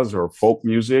 jazz or folk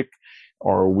music,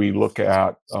 or we look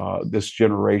at this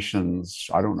generation's,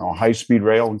 I don't know, high-speed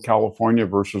rail in California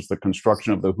versus the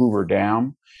construction of the Hoover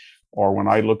Dam. Or when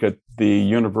I look at the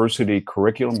university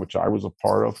curriculum, which I was a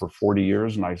part of for 40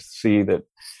 years, and I see that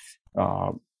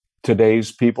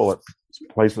today's people at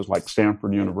places like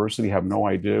Stanford University have no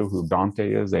idea who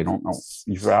Dante is. They don't know.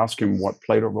 If you ask him what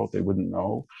Plato wrote, they wouldn't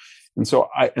know. And so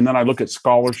and then I look at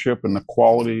scholarship and the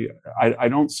quality. I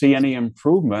don't see any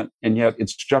improvement, and yet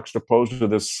it's juxtaposed to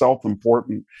this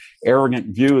self-important,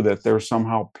 arrogant view that they're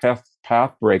somehow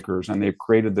path breakers, and they've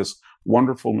created this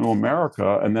wonderful new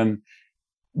America. And then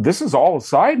this is all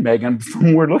aside, Megan,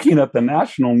 from we're looking at the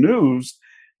national news,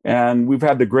 and we've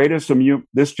had the greatest,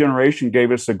 this generation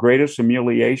gave us the greatest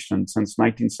humiliation since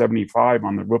 1975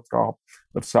 on the rooftop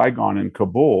of Saigon in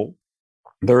Kabul.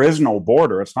 There is no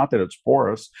border. It's not that it's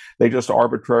porous. They just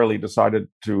arbitrarily decided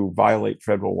to violate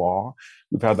federal law.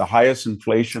 We've had the highest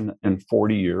inflation in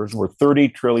 40 years. We're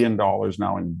 $30 trillion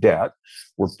now in debt.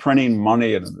 We're printing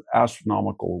money at an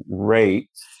astronomical rate.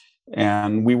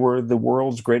 And we were the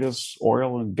world's greatest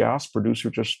oil and gas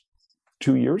producer just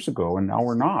 2 years ago. And now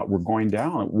we're not. We're going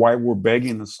down. Why we're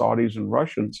begging the Saudis and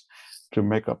Russians to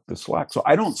make up the slack. So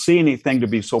I don't see anything to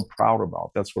be so proud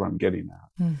about. That's what I'm getting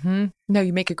at. Mm-hmm. No,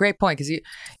 you make a great point, because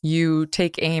you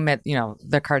take aim at,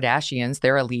 the Kardashians,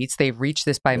 their elites. They've reached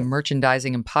this by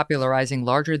merchandising and popularizing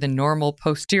larger than normal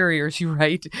posteriors, you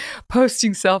write,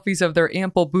 posting selfies of their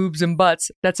ample boobs and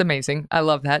butts. That's amazing. I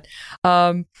love that.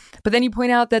 But then you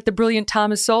point out that the brilliant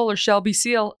Thomas Sowell or Shelby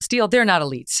Steele, they're not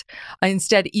elites.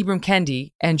 Instead, Ibram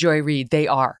Kendi and Joy Reid, they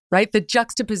are, right? The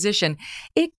juxtaposition,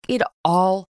 it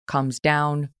all comes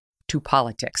down to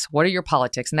politics. What are your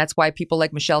politics? And that's why people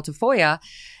like Michele Tafoya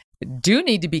do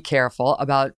need to be careful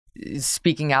about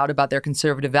speaking out about their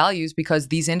conservative values, because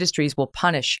these industries will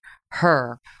punish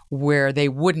her where they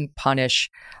wouldn't punish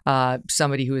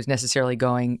somebody who is necessarily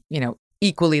going,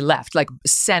 equally left, like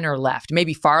center left.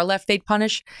 Maybe far left they'd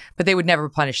punish, but they would never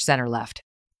punish center left.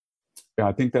 Yeah,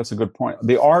 I think that's a good point.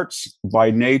 The arts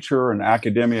by nature and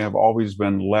academia have always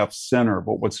been left center.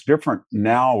 But what's different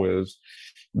now is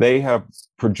they have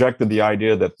projected the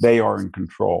idea that they are in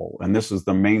control. And this is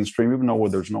the mainstream, even though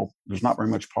there's not very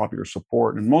much popular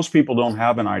support. And most people don't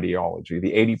have an ideology,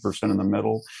 the 80% in the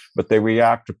middle, but they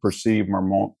react to perceived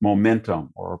momentum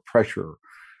or pressure.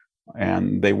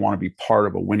 And they want to be part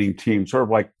of a winning team, sort of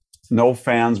like no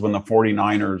fans when the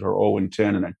 49ers are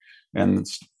 0-10 and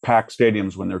packed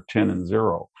stadiums when they're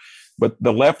 10-0. But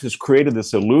the left has created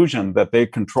this illusion that they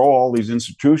control all these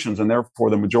institutions, and therefore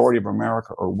the majority of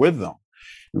America are with them.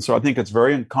 And so I think it's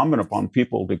very incumbent upon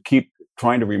people to keep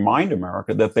trying to remind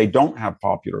America that they don't have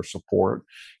popular support,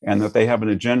 and that they have an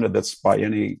agenda that's by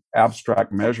any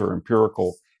abstract measure,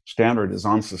 empirical standard, is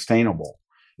unsustainable.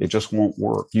 It just won't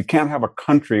work. You can't have a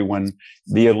country when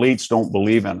the elites don't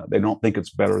believe in it. They don't think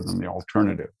it's better than the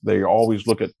alternative. They always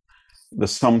look at the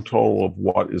sum total of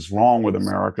what is wrong with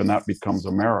America, and that becomes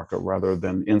America rather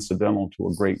than incidental to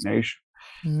a great nation.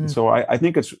 Mm. So I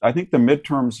think the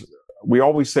midterms, we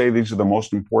always say these are the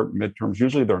most important midterms.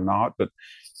 Usually they're not, but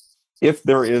if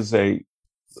there is a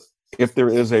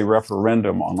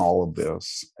referendum on all of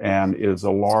this and is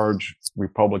a large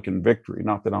Republican victory,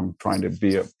 not that I'm trying to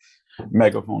be a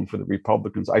megaphone for the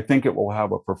Republicans, I think it will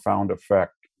have a profound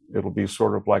effect. It'll be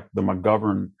sort of like the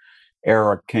McGovern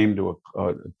era came to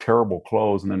a terrible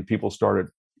close, and then people started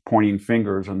pointing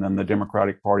fingers, and then the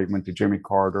Democratic Party went to Jimmy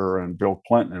Carter and Bill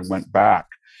Clinton and went back.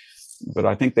 But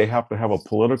I think they have to have a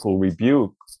political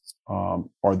rebuke,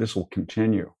 or this will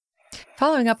continue.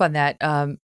 Following up on that,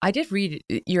 I did read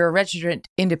you're a registered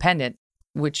independent,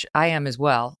 which I am as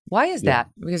well. Why is that?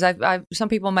 Because some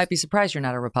people might be surprised you're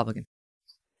not a Republican.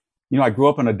 I grew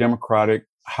up in a Democratic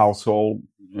household,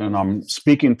 and I'm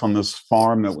speaking from this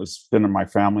farm that was been in my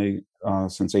family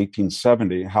since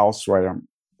 1870. House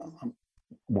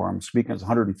where I'm speaking is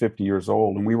 150 years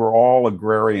old, and we were all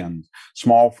agrarians,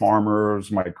 small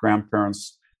farmers. My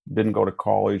grandparents didn't go to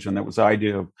college, and it was the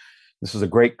idea of this is a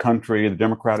great country. The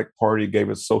Democratic Party gave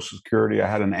us Social Security. I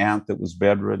had an aunt that was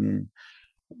bedridden,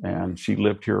 and she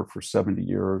lived here for 70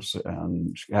 years,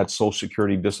 and she had Social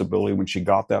Security disability. When she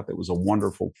got that was a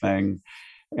wonderful thing.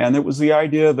 And it was the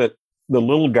idea that the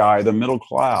little guy, the middle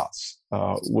class,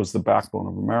 was the backbone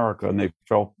of America. And they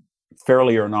felt,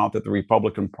 fairly or not, that the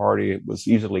Republican Party was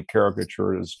easily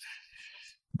caricatured as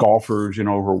golfers, who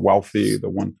are wealthy, the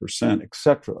 1%, et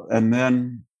cetera. And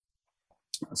then,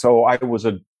 so I was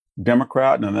a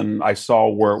Democrat, and then I saw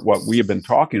what we have been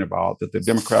talking about, that the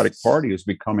Democratic Party is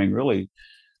becoming really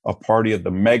a party of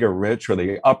the mega rich, or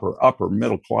the upper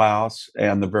middle class,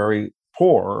 and the very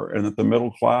poor, and that the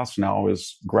middle class now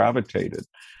is gravitated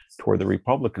toward the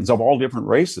Republicans of all different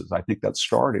races. I think that's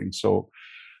starting. So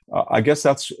I guess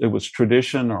it was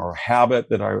tradition or habit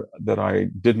that I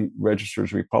didn't register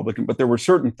as Republican. But there were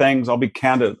certain things. I'll be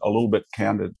a little bit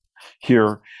candid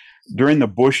here. During the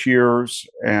Bush years,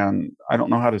 and I don't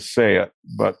know how to say it,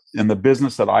 but in the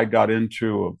business that I got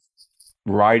into of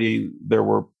writing, there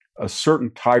were a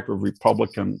certain type of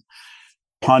Republican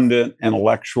pundit,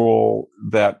 intellectual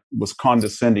that was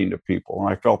condescending to people. And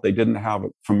I felt they didn't have a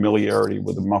familiarity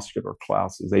with the muscular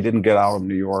classes. They didn't get out of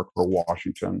New York or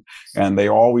Washington. And they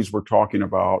always were talking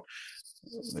about,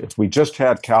 if we just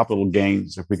had capital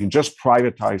gains, if we can just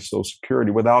privatize Social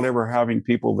Security without ever having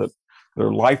people that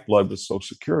their lifeblood was Social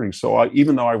Security. So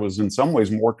even though I was in some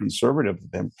ways more conservative than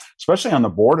them, especially on the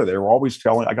border, they were always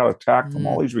telling, I got attacked from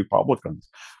all these Republicans.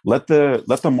 Let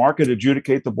the market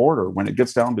adjudicate the border. When it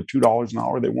gets down to $2 an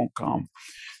hour, they won't come.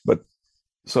 But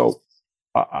so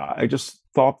I just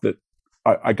thought that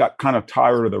I got kind of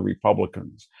tired of the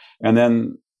Republicans. And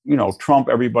then, Trump,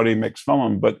 everybody makes fun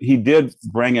of him, but he did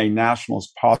bring a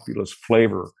nationalist populist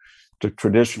flavor to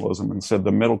traditionalism and said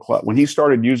the middle class, when he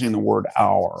started using the word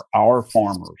our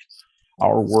farmers,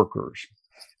 our workers,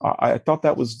 I thought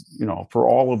that was, for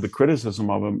all of the criticism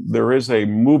of him, there is a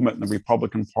movement in the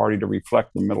Republican Party to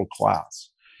reflect the middle class.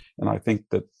 And I think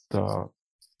that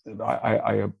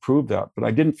I approve that, but I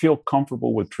didn't feel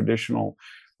comfortable with traditional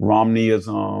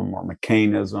Romneyism or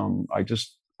McCainism. I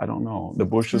don't know. The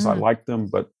Bushes, I liked them,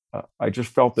 but I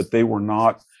just felt that they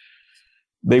weren't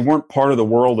part of the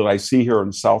world that I see here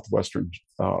in southwestern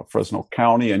Fresno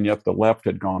County, and yet the left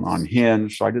had gone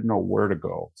unhinged, so I didn't know where to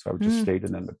go. So I just stayed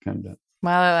an independent.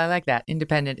 Well, I like that.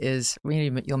 Independent is,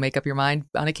 you'll make up your mind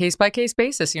on a case-by-case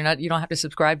basis. You don't have to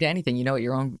subscribe to anything. You know what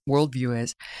your own worldview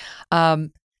is.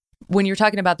 When you're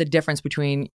talking about the difference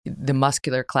between the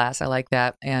muscular class, I like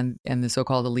that, and the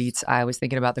so-called elites, I was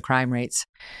thinking about the crime rates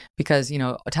because,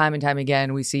 time and time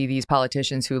again, we see these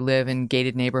politicians who live in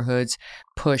gated neighborhoods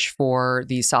push for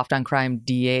these soft on crime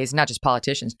DAs, not just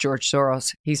politicians. George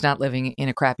Soros, he's not living in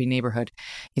a crappy neighborhood.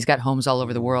 He's got homes all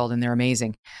over the world and they're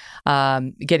amazing.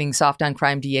 Getting soft on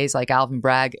crime DAs like Alvin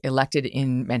Bragg elected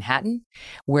in Manhattan,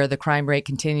 where the crime rate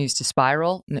continues to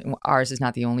spiral. Ours is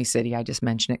not the only city. I just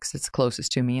mentioned it because it's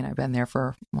closest to me and I've been there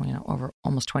for over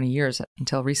almost 20 years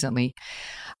until recently.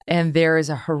 And there is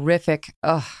a horrific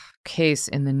case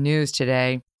in the news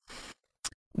today.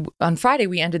 On Friday,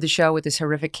 we ended the show with this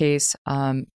horrific case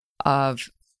it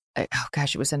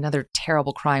was another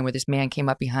terrible crime where this man came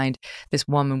up behind this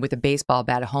woman with a baseball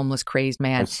bat, a homeless, crazed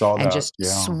man, and just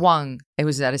swung. It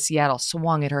was out of Seattle,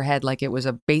 swung at her head like it was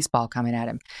a baseball coming at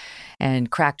him and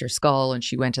cracked her skull, and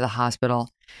she went to the hospital.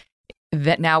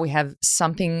 That now we have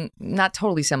something not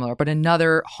totally similar, but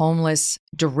another homeless,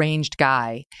 deranged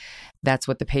guy. That's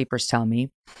what the papers tell me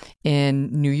in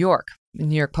New York. The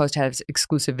New York Post has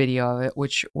exclusive video of it,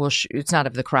 which it's not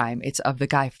of the crime. It's of the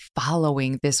guy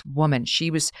following this woman.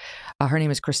 Her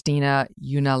name is Christina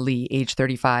Yunali, age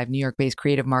 35, New York-based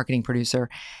creative marketing producer.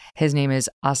 His name is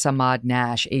Asamad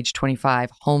Nash, age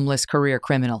 25, homeless career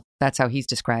criminal. That's how he's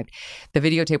described. The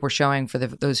videotape we're showing for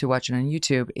those who watch it on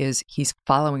YouTube is he's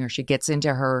following her. She gets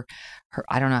into her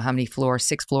I don't know how many floors,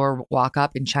 6th floor walk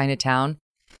up in Chinatown.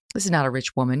 This is not a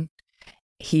rich woman.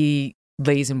 He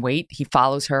lays in wait. He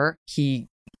follows her. He's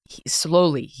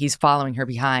following her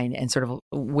behind and sort of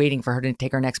waiting for her to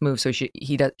take her next move. So she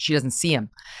doesn't see him,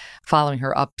 following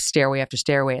her up stairway after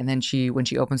stairway. And then when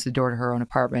she opens the door to her own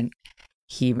apartment,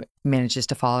 he manages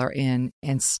to follow her in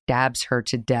and stabs her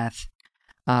to death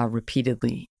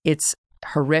repeatedly. It's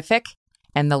horrific.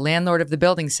 And the landlord of the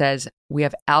building says, we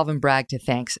have Alvin Bragg to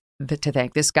thank.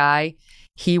 This guy,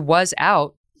 he was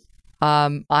out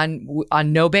on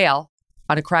no bail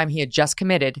on a crime he had just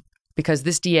committed because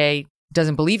this DA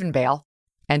doesn't believe in bail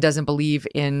and doesn't believe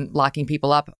in locking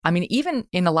people up. I mean, even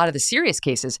in a lot of the serious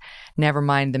cases, never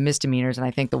mind the misdemeanors. And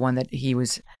I think the one that he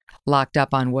was locked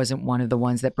up on wasn't one of the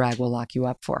ones that Bragg will lock you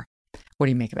up for. What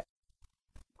do you make of it?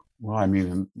 Well, I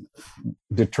mean,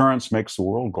 deterrence makes the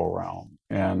world go round.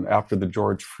 And after the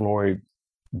George Floyd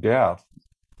death,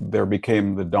 there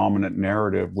became the dominant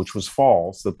narrative, which was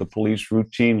false, that the police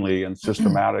routinely and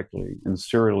systematically and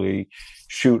serially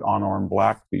shoot unarmed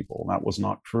Black people. And that was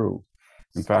not true.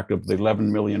 In fact, of the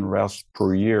 11 million arrests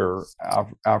per year,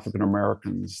 African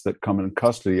Americans that come in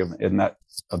custody of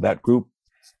that group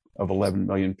of 11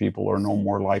 million people are no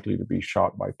more likely to be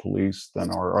shot by police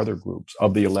than are other groups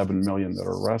of the 11 million that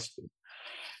are arrested.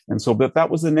 And so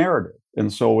that was the narrative.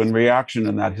 And so in reaction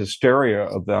and that hysteria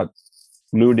of that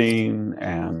looting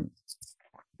and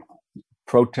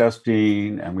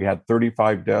protesting, and we had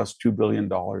 35 deaths, $2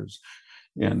 billion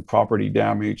in property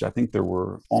damage. I think there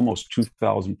were almost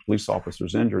 2,000 police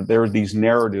officers injured. There are these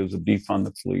narratives of defund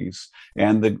the police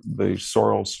and the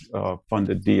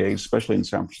Soros-funded DAs, especially in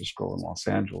San Francisco and Los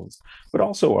Angeles, but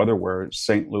also otherwhere,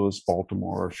 St. Louis,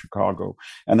 Baltimore, Chicago.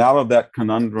 And out of that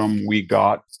conundrum, we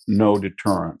got no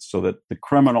deterrence, so that the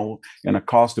criminal, in a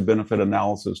cost-to-benefit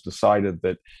analysis, decided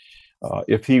that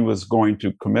If he was going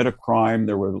to commit a crime,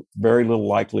 there was very little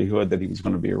likelihood that he was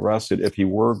going to be arrested. If he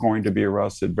were going to be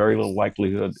arrested, very little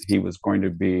likelihood he was going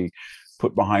to be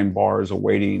put behind bars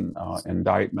awaiting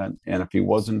indictment. And if he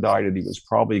was indicted, he was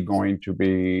probably going to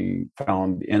be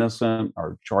found innocent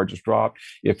or charges dropped.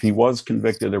 If he was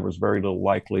convicted, there was very little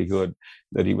likelihood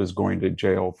that he was going to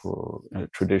jail for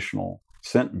traditional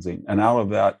sentencing. And out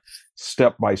of that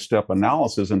step-by-step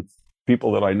analysis, and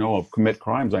people that I know of commit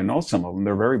crimes, I know some of them,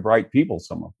 they're very bright people,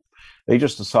 some of them. They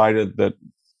just decided that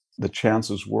the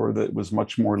chances were that it was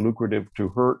much more lucrative to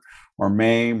hurt or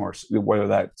maim, or whether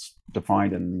that's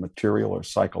defined in material or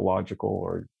psychological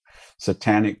or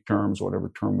satanic terms,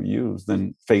 whatever term we use,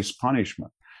 than face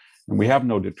punishment. And we have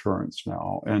no deterrence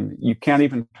now. And you can't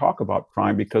even talk about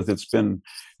crime because it's been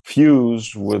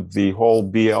fused with the whole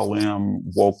BLM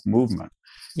woke movement.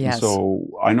 Yes. And so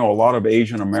I know a lot of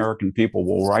Asian American people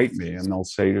will write me and they'll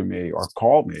say to me or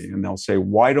call me and they'll say,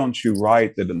 why don't you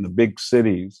write that in the big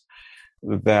cities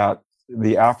that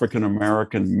the African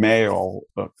American male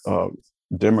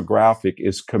demographic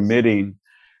is committing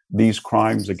these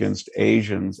crimes against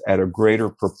Asians at a greater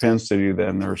propensity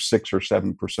than their 6 or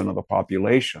 7% of the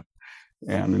population.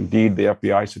 And indeed, the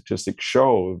FBI statistics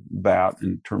show that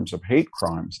in terms of hate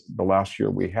crimes, the last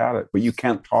year we had it, but you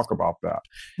can't talk about that.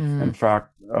 In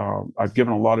fact, I've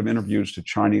given a lot of interviews to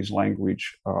Chinese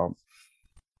language,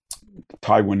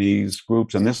 Taiwanese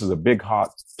groups, and this is a big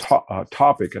hot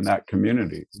topic in that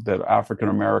community, that African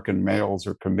American males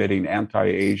are committing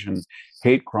anti-Asian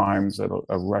hate crimes at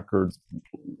a record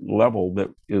level that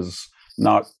is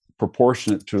not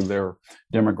proportionate to their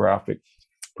demographic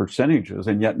percentages,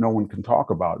 and yet no one can talk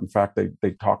about it. In fact,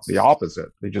 they talk the opposite.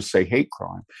 They just say hate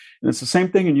crime. And it's the same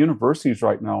thing in universities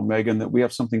right now, Megan, that we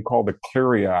have something called the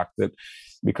Clery Act, that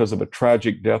because of a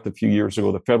tragic death a few years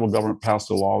ago, the federal government passed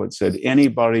a law that said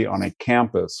anybody on a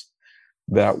campus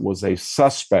that was a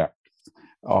suspect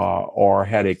or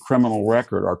had a criminal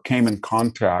record or came in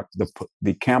contact,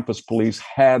 the campus police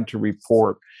had to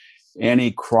report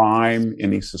any crime,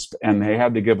 and they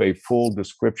had to give a full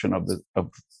description of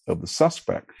the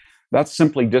suspect. That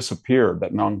simply disappeared,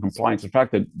 that non-compliance. In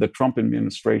fact, the Trump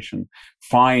administration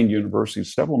fined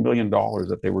universities several $1 million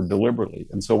that they were deliberately.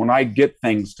 And so when I get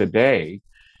things today,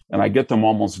 and I get them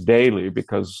almost daily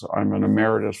because I'm an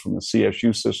emeritus from the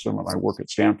CSU system and I work at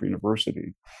Stanford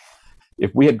University.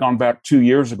 If we had gone back 2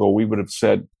 years ago, we would have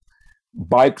said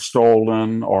bike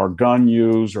stolen or gun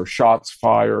used or shots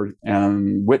fired,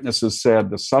 and witnesses said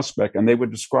the suspect, and they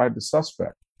would describe the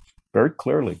suspect very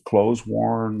clearly: clothes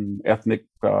worn, ethnic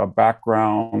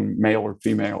background, male or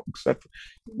female, etc.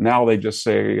 Now they just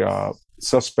say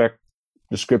suspect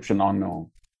description unknown.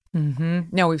 Mm-hmm.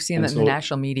 No, we've seen that in the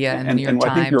national media and the New York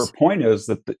Times. I think your point is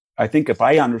that I think if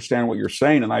I understand what you're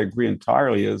saying, and I agree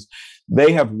entirely, is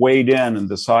they have weighed in and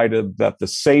decided that the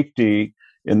safety,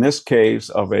 in this case,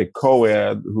 of a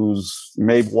co-ed who's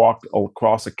may walk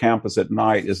across a campus at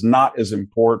night is not as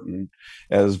important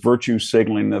as virtue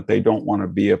signaling that they don't want to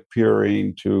be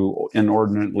appearing to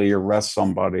inordinately arrest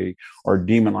somebody or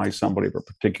demonize somebody of a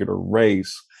particular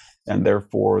race. And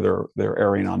therefore, they're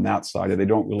erring on that side, and they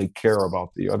don't really care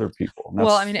about the other people.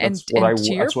 Well, I mean, that's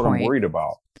what I'm worried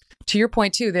about. To your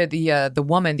point too, the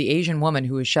woman, the Asian woman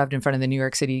who was shoved in front of the New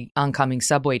York City oncoming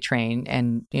subway train,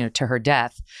 and to her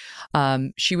death,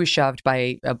 she was shoved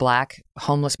by a black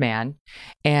homeless man,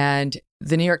 and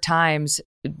the New York Times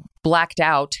blacked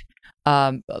out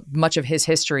much of his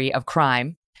history of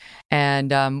crime,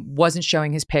 and wasn't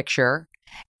showing his picture.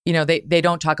 They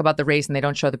don't talk about the race and they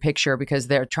don't show the picture because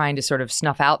they're trying to sort of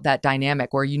snuff out that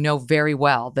dynamic where very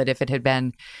well that if it had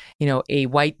been, a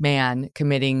white man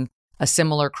committing a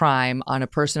similar crime on a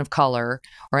person of color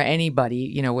or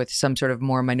anybody, with some sort of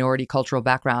more minority cultural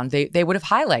background, they would have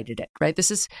highlighted it, right?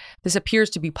 This appears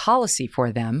to be policy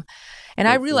for them. And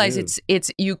I realize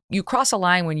it's you cross a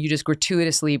line when you just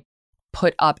gratuitously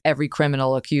put up every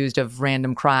criminal accused of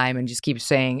random crime and just keep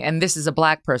saying, and this is a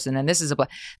black person, and this is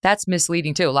that's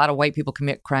misleading too. A lot of white people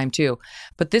commit crime too.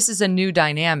 But this is a new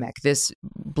dynamic, this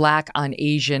black on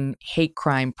Asian hate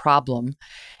crime problem.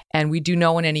 And we do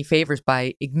no one any favors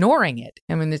by ignoring it.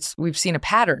 I mean, we've seen a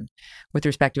pattern with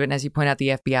respect to it. And as you point out, the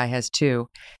FBI has too.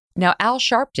 Now, Al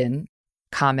Sharpton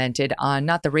commented on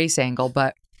not the race angle,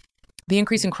 but the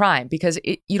increase in crime, because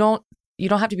you don't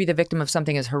have to be the victim of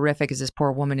something as horrific as this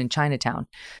poor woman in Chinatown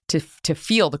to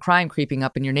feel the crime creeping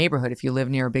up in your neighborhood if you live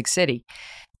near a big city.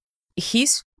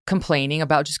 He's complaining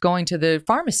about just going to the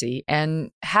pharmacy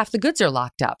and half the goods are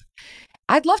locked up.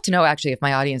 I'd love to know, actually, if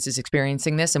my audience is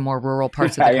experiencing this in more rural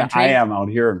parts of the country. I am out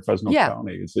here in Fresno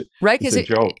County. It's a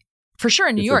joke. For sure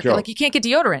in New York, like you can't get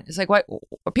deodorant. It's like, why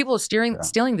are people stealing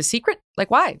the secret?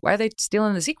 Like, why? Why are they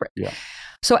stealing the secret? Yeah.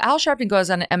 So Al Sharpton goes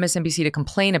on MSNBC to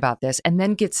complain about this, and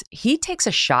then he takes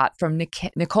a shot from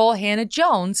Nicole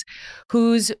Hannah-Jones,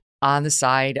 who's on the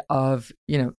side of,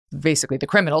 basically the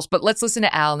criminals. But let's listen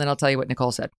to Al, and then I'll tell you what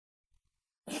Nicole said.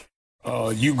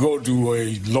 You go to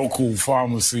a local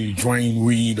pharmacy, Drain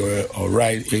Weed or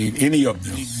Rite Aid, any of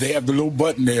them. They have the little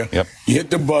button there. Yep. You hit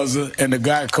the buzzer, and the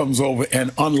guy comes over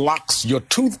and unlocks your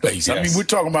toothpaste. Yes. I mean, we're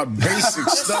talking about basic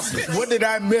stuff. What did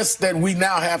I miss that we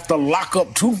now have to lock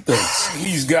up toothpaste?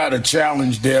 He's got a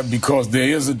challenge there because there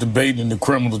is a debate in the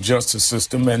criminal justice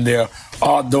system, and there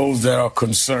are those that are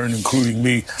concerned, including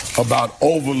me, about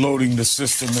overloading the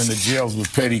system and the jails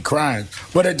with petty crimes.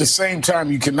 But at the same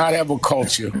time, you cannot have a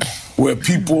culture where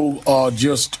people are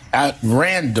just at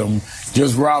random,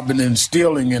 just robbing and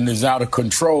stealing and is out of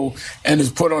control and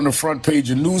is put on the front page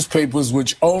of newspapers,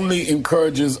 which only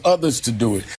encourages others to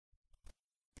do it.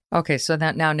 Okay, so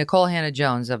now Nicole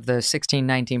Hannah-Jones of the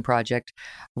 1619 Project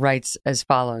writes as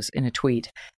follows in a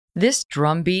tweet. This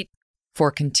drumbeat for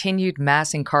continued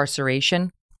mass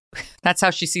incarceration, that's how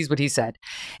she sees what he said,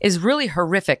 is really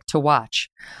horrific to watch.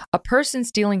 A person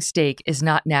stealing steak is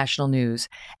not national news,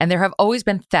 and there have always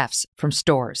been thefts from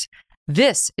stores.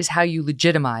 This is how you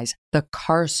legitimize the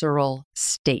carceral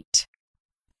state.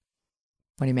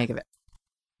 What do you make of it?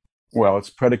 Well, it's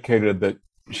predicated that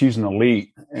she's an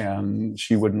elite, and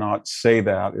she would not say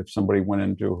that if somebody went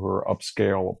into her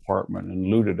upscale apartment and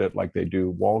looted it like they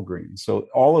do Walgreens. So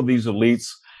all of these elites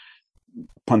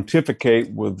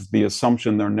pontificate with the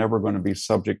assumption they're never going to be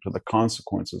subject to the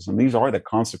consequences. And these are the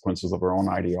consequences of their own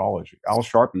ideology. Al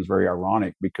Sharpton is very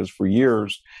ironic because for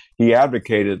years he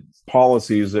advocated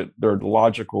policies that their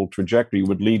logical trajectory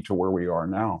would lead to where we are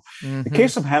now. Mm-hmm. The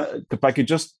case of, if I could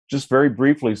just very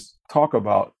briefly talk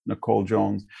about Nicole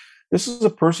Jones, this is a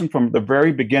person from the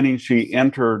very beginning. She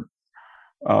entered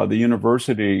the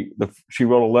university, she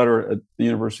wrote a letter at the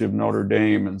University of Notre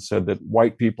Dame and said that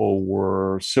white people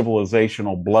were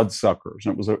civilizational bloodsuckers,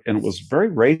 and it was very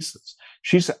racist.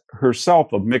 She's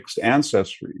herself of mixed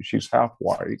ancestry. She's half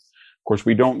white. Of course,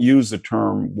 we don't use the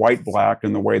term white black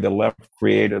in the way the left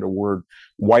created a word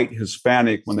white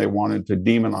Hispanic when they wanted to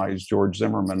demonize George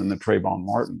Zimmerman and the Trayvon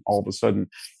Martin. All of a sudden,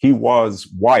 he was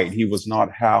white. He was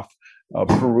not half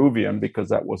Peruvian because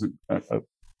that wasn't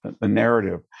a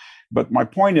narrative. But my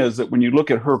point is that when you look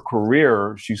at her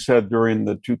career, she said during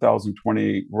the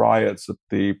 2020 riots that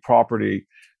the property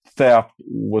theft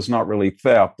was not really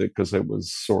theft because it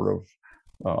was sort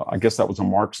of, I guess that was a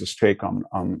Marxist take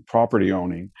on property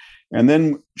owning. And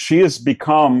then she has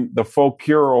become the folk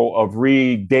hero of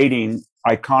redating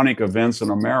iconic events in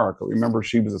America. Remember,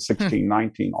 she was a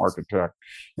 1619 architect,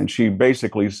 and she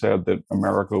basically said that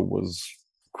America was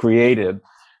created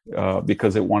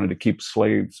because it wanted to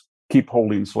keep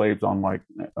holding slaves, unlike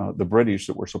the British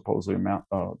that were supposedly going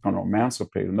to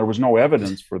emancipate. And there was no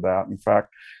evidence for that. In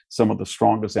fact, some of the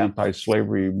strongest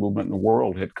anti-slavery movement in the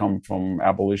world had come from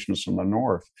abolitionists in the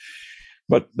North.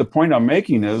 But the point I'm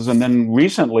making is, and then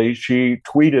recently she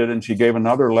tweeted and she gave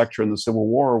another lecture in the Civil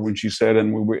War when she said,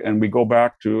 and we go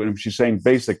back to, and she's saying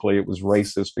basically it was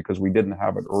racist because we didn't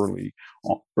have it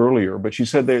earlier. But she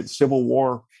said that Civil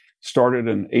War started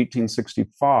in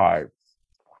 1865.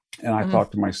 And I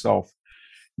thought to myself,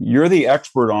 you're the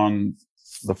expert on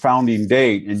the founding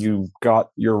date, and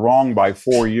you're wrong by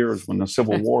 4 years when the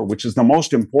Civil War, which is the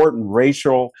most important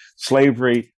racial,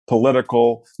 slavery,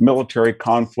 political, military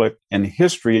conflict in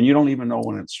history, and you don't even know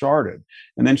when it started.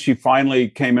 And then she finally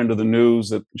came into the news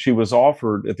that she was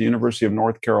offered at the University of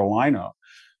North Carolina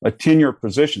a tenure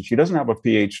position. She doesn't have a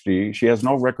PhD. She has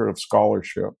no record of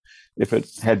scholarship. If it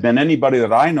had been anybody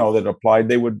that I know that applied,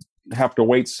 they would have to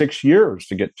wait 6 years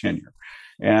to get tenure.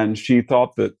 And she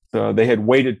thought that they had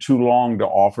waited too long to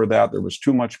offer that. There was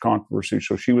too much controversy,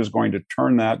 so she was going to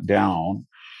turn that down.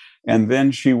 And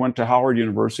then she went to Howard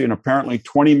University, and apparently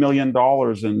 $20 million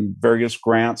in various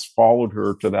grants followed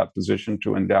her to that position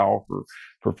to endow her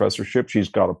professorship. She's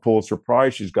got a Pulitzer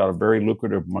Prize. She's got a very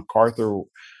lucrative MacArthur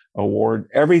Award.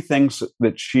 Everything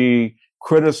that she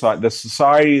criticized, the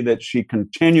society that she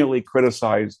continually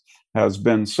criticized, has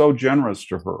been so generous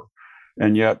to her.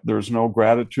 And yet there's no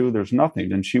gratitude, there's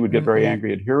nothing. And she would get very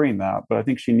angry at hearing that. But I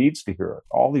think she needs to hear it.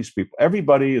 All these people,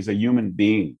 everybody is a human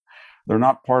being. They're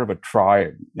not part of a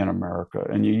tribe in America.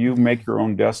 And you make your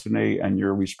own destiny, and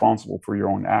you're responsible for your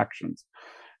own actions.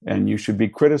 And you should be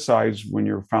criticized when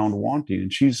you're found wanting.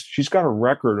 And she's got a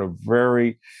record of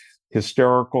very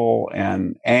hysterical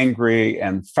and angry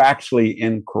and factually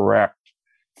incorrect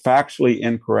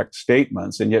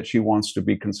statements, and yet she wants to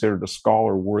be considered a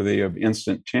scholar worthy of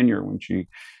instant tenure when she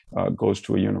goes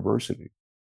to a university.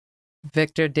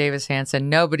 Victor Davis Hanson,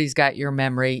 nobody's got your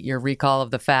memory, your recall of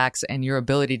the facts, and your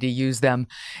ability to use them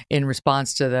in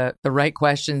response to the right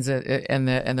questions and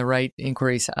the right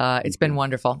inquiries. It's been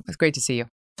wonderful. It's great to see you.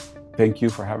 Thank you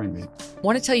for having me. I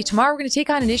want to tell you, tomorrow we're going to take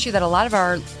on an issue that a lot of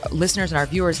our listeners and our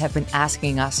viewers have been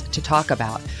asking us to talk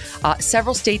about.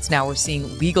 Several states now we're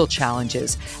seeing legal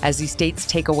challenges as these states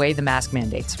take away the mask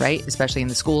mandates, right? Especially in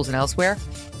the schools and elsewhere.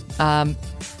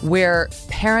 Where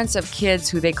parents of kids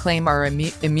who they claim are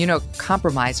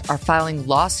immunocompromised are filing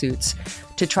lawsuits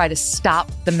to try to stop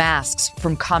the masks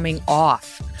from coming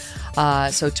off.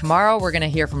 So tomorrow we're going to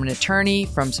hear from an attorney,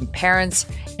 from some parents,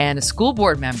 and a school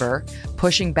board member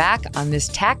pushing back on this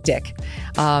tactic.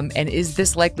 And is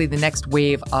this likely the next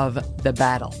wave of the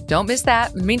battle? Don't miss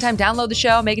that. In the meantime, download the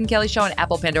show, Megyn Kelly Show, on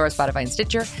Apple, Pandora, Spotify, and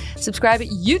Stitcher. Subscribe at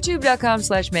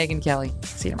youtube.com/Megyn Kelly.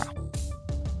 See you tomorrow.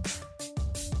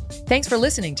 Thanks for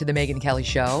listening to The Megyn Kelly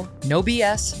Show. No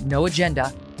BS, no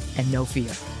agenda, and no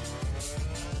fear.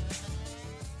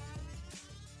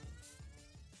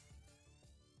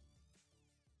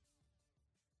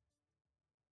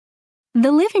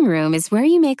 The living room is where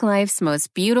you make life's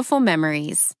most beautiful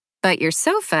memories. But your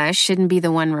sofa shouldn't be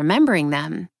the one remembering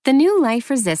them. The new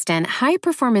life-resistant,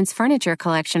 high-performance furniture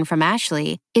collection from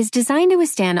Ashley is designed to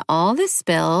withstand all the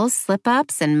spills,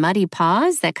 slip-ups, and muddy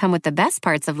paws that come with the best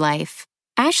parts of life.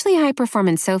 Ashley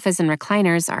high-performance sofas and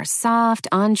recliners are soft,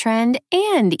 on-trend,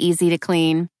 and easy to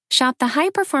clean. Shop the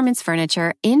high-performance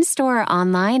furniture in-store or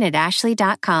online at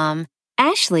ashley.com.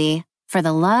 Ashley, for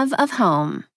the love of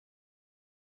home.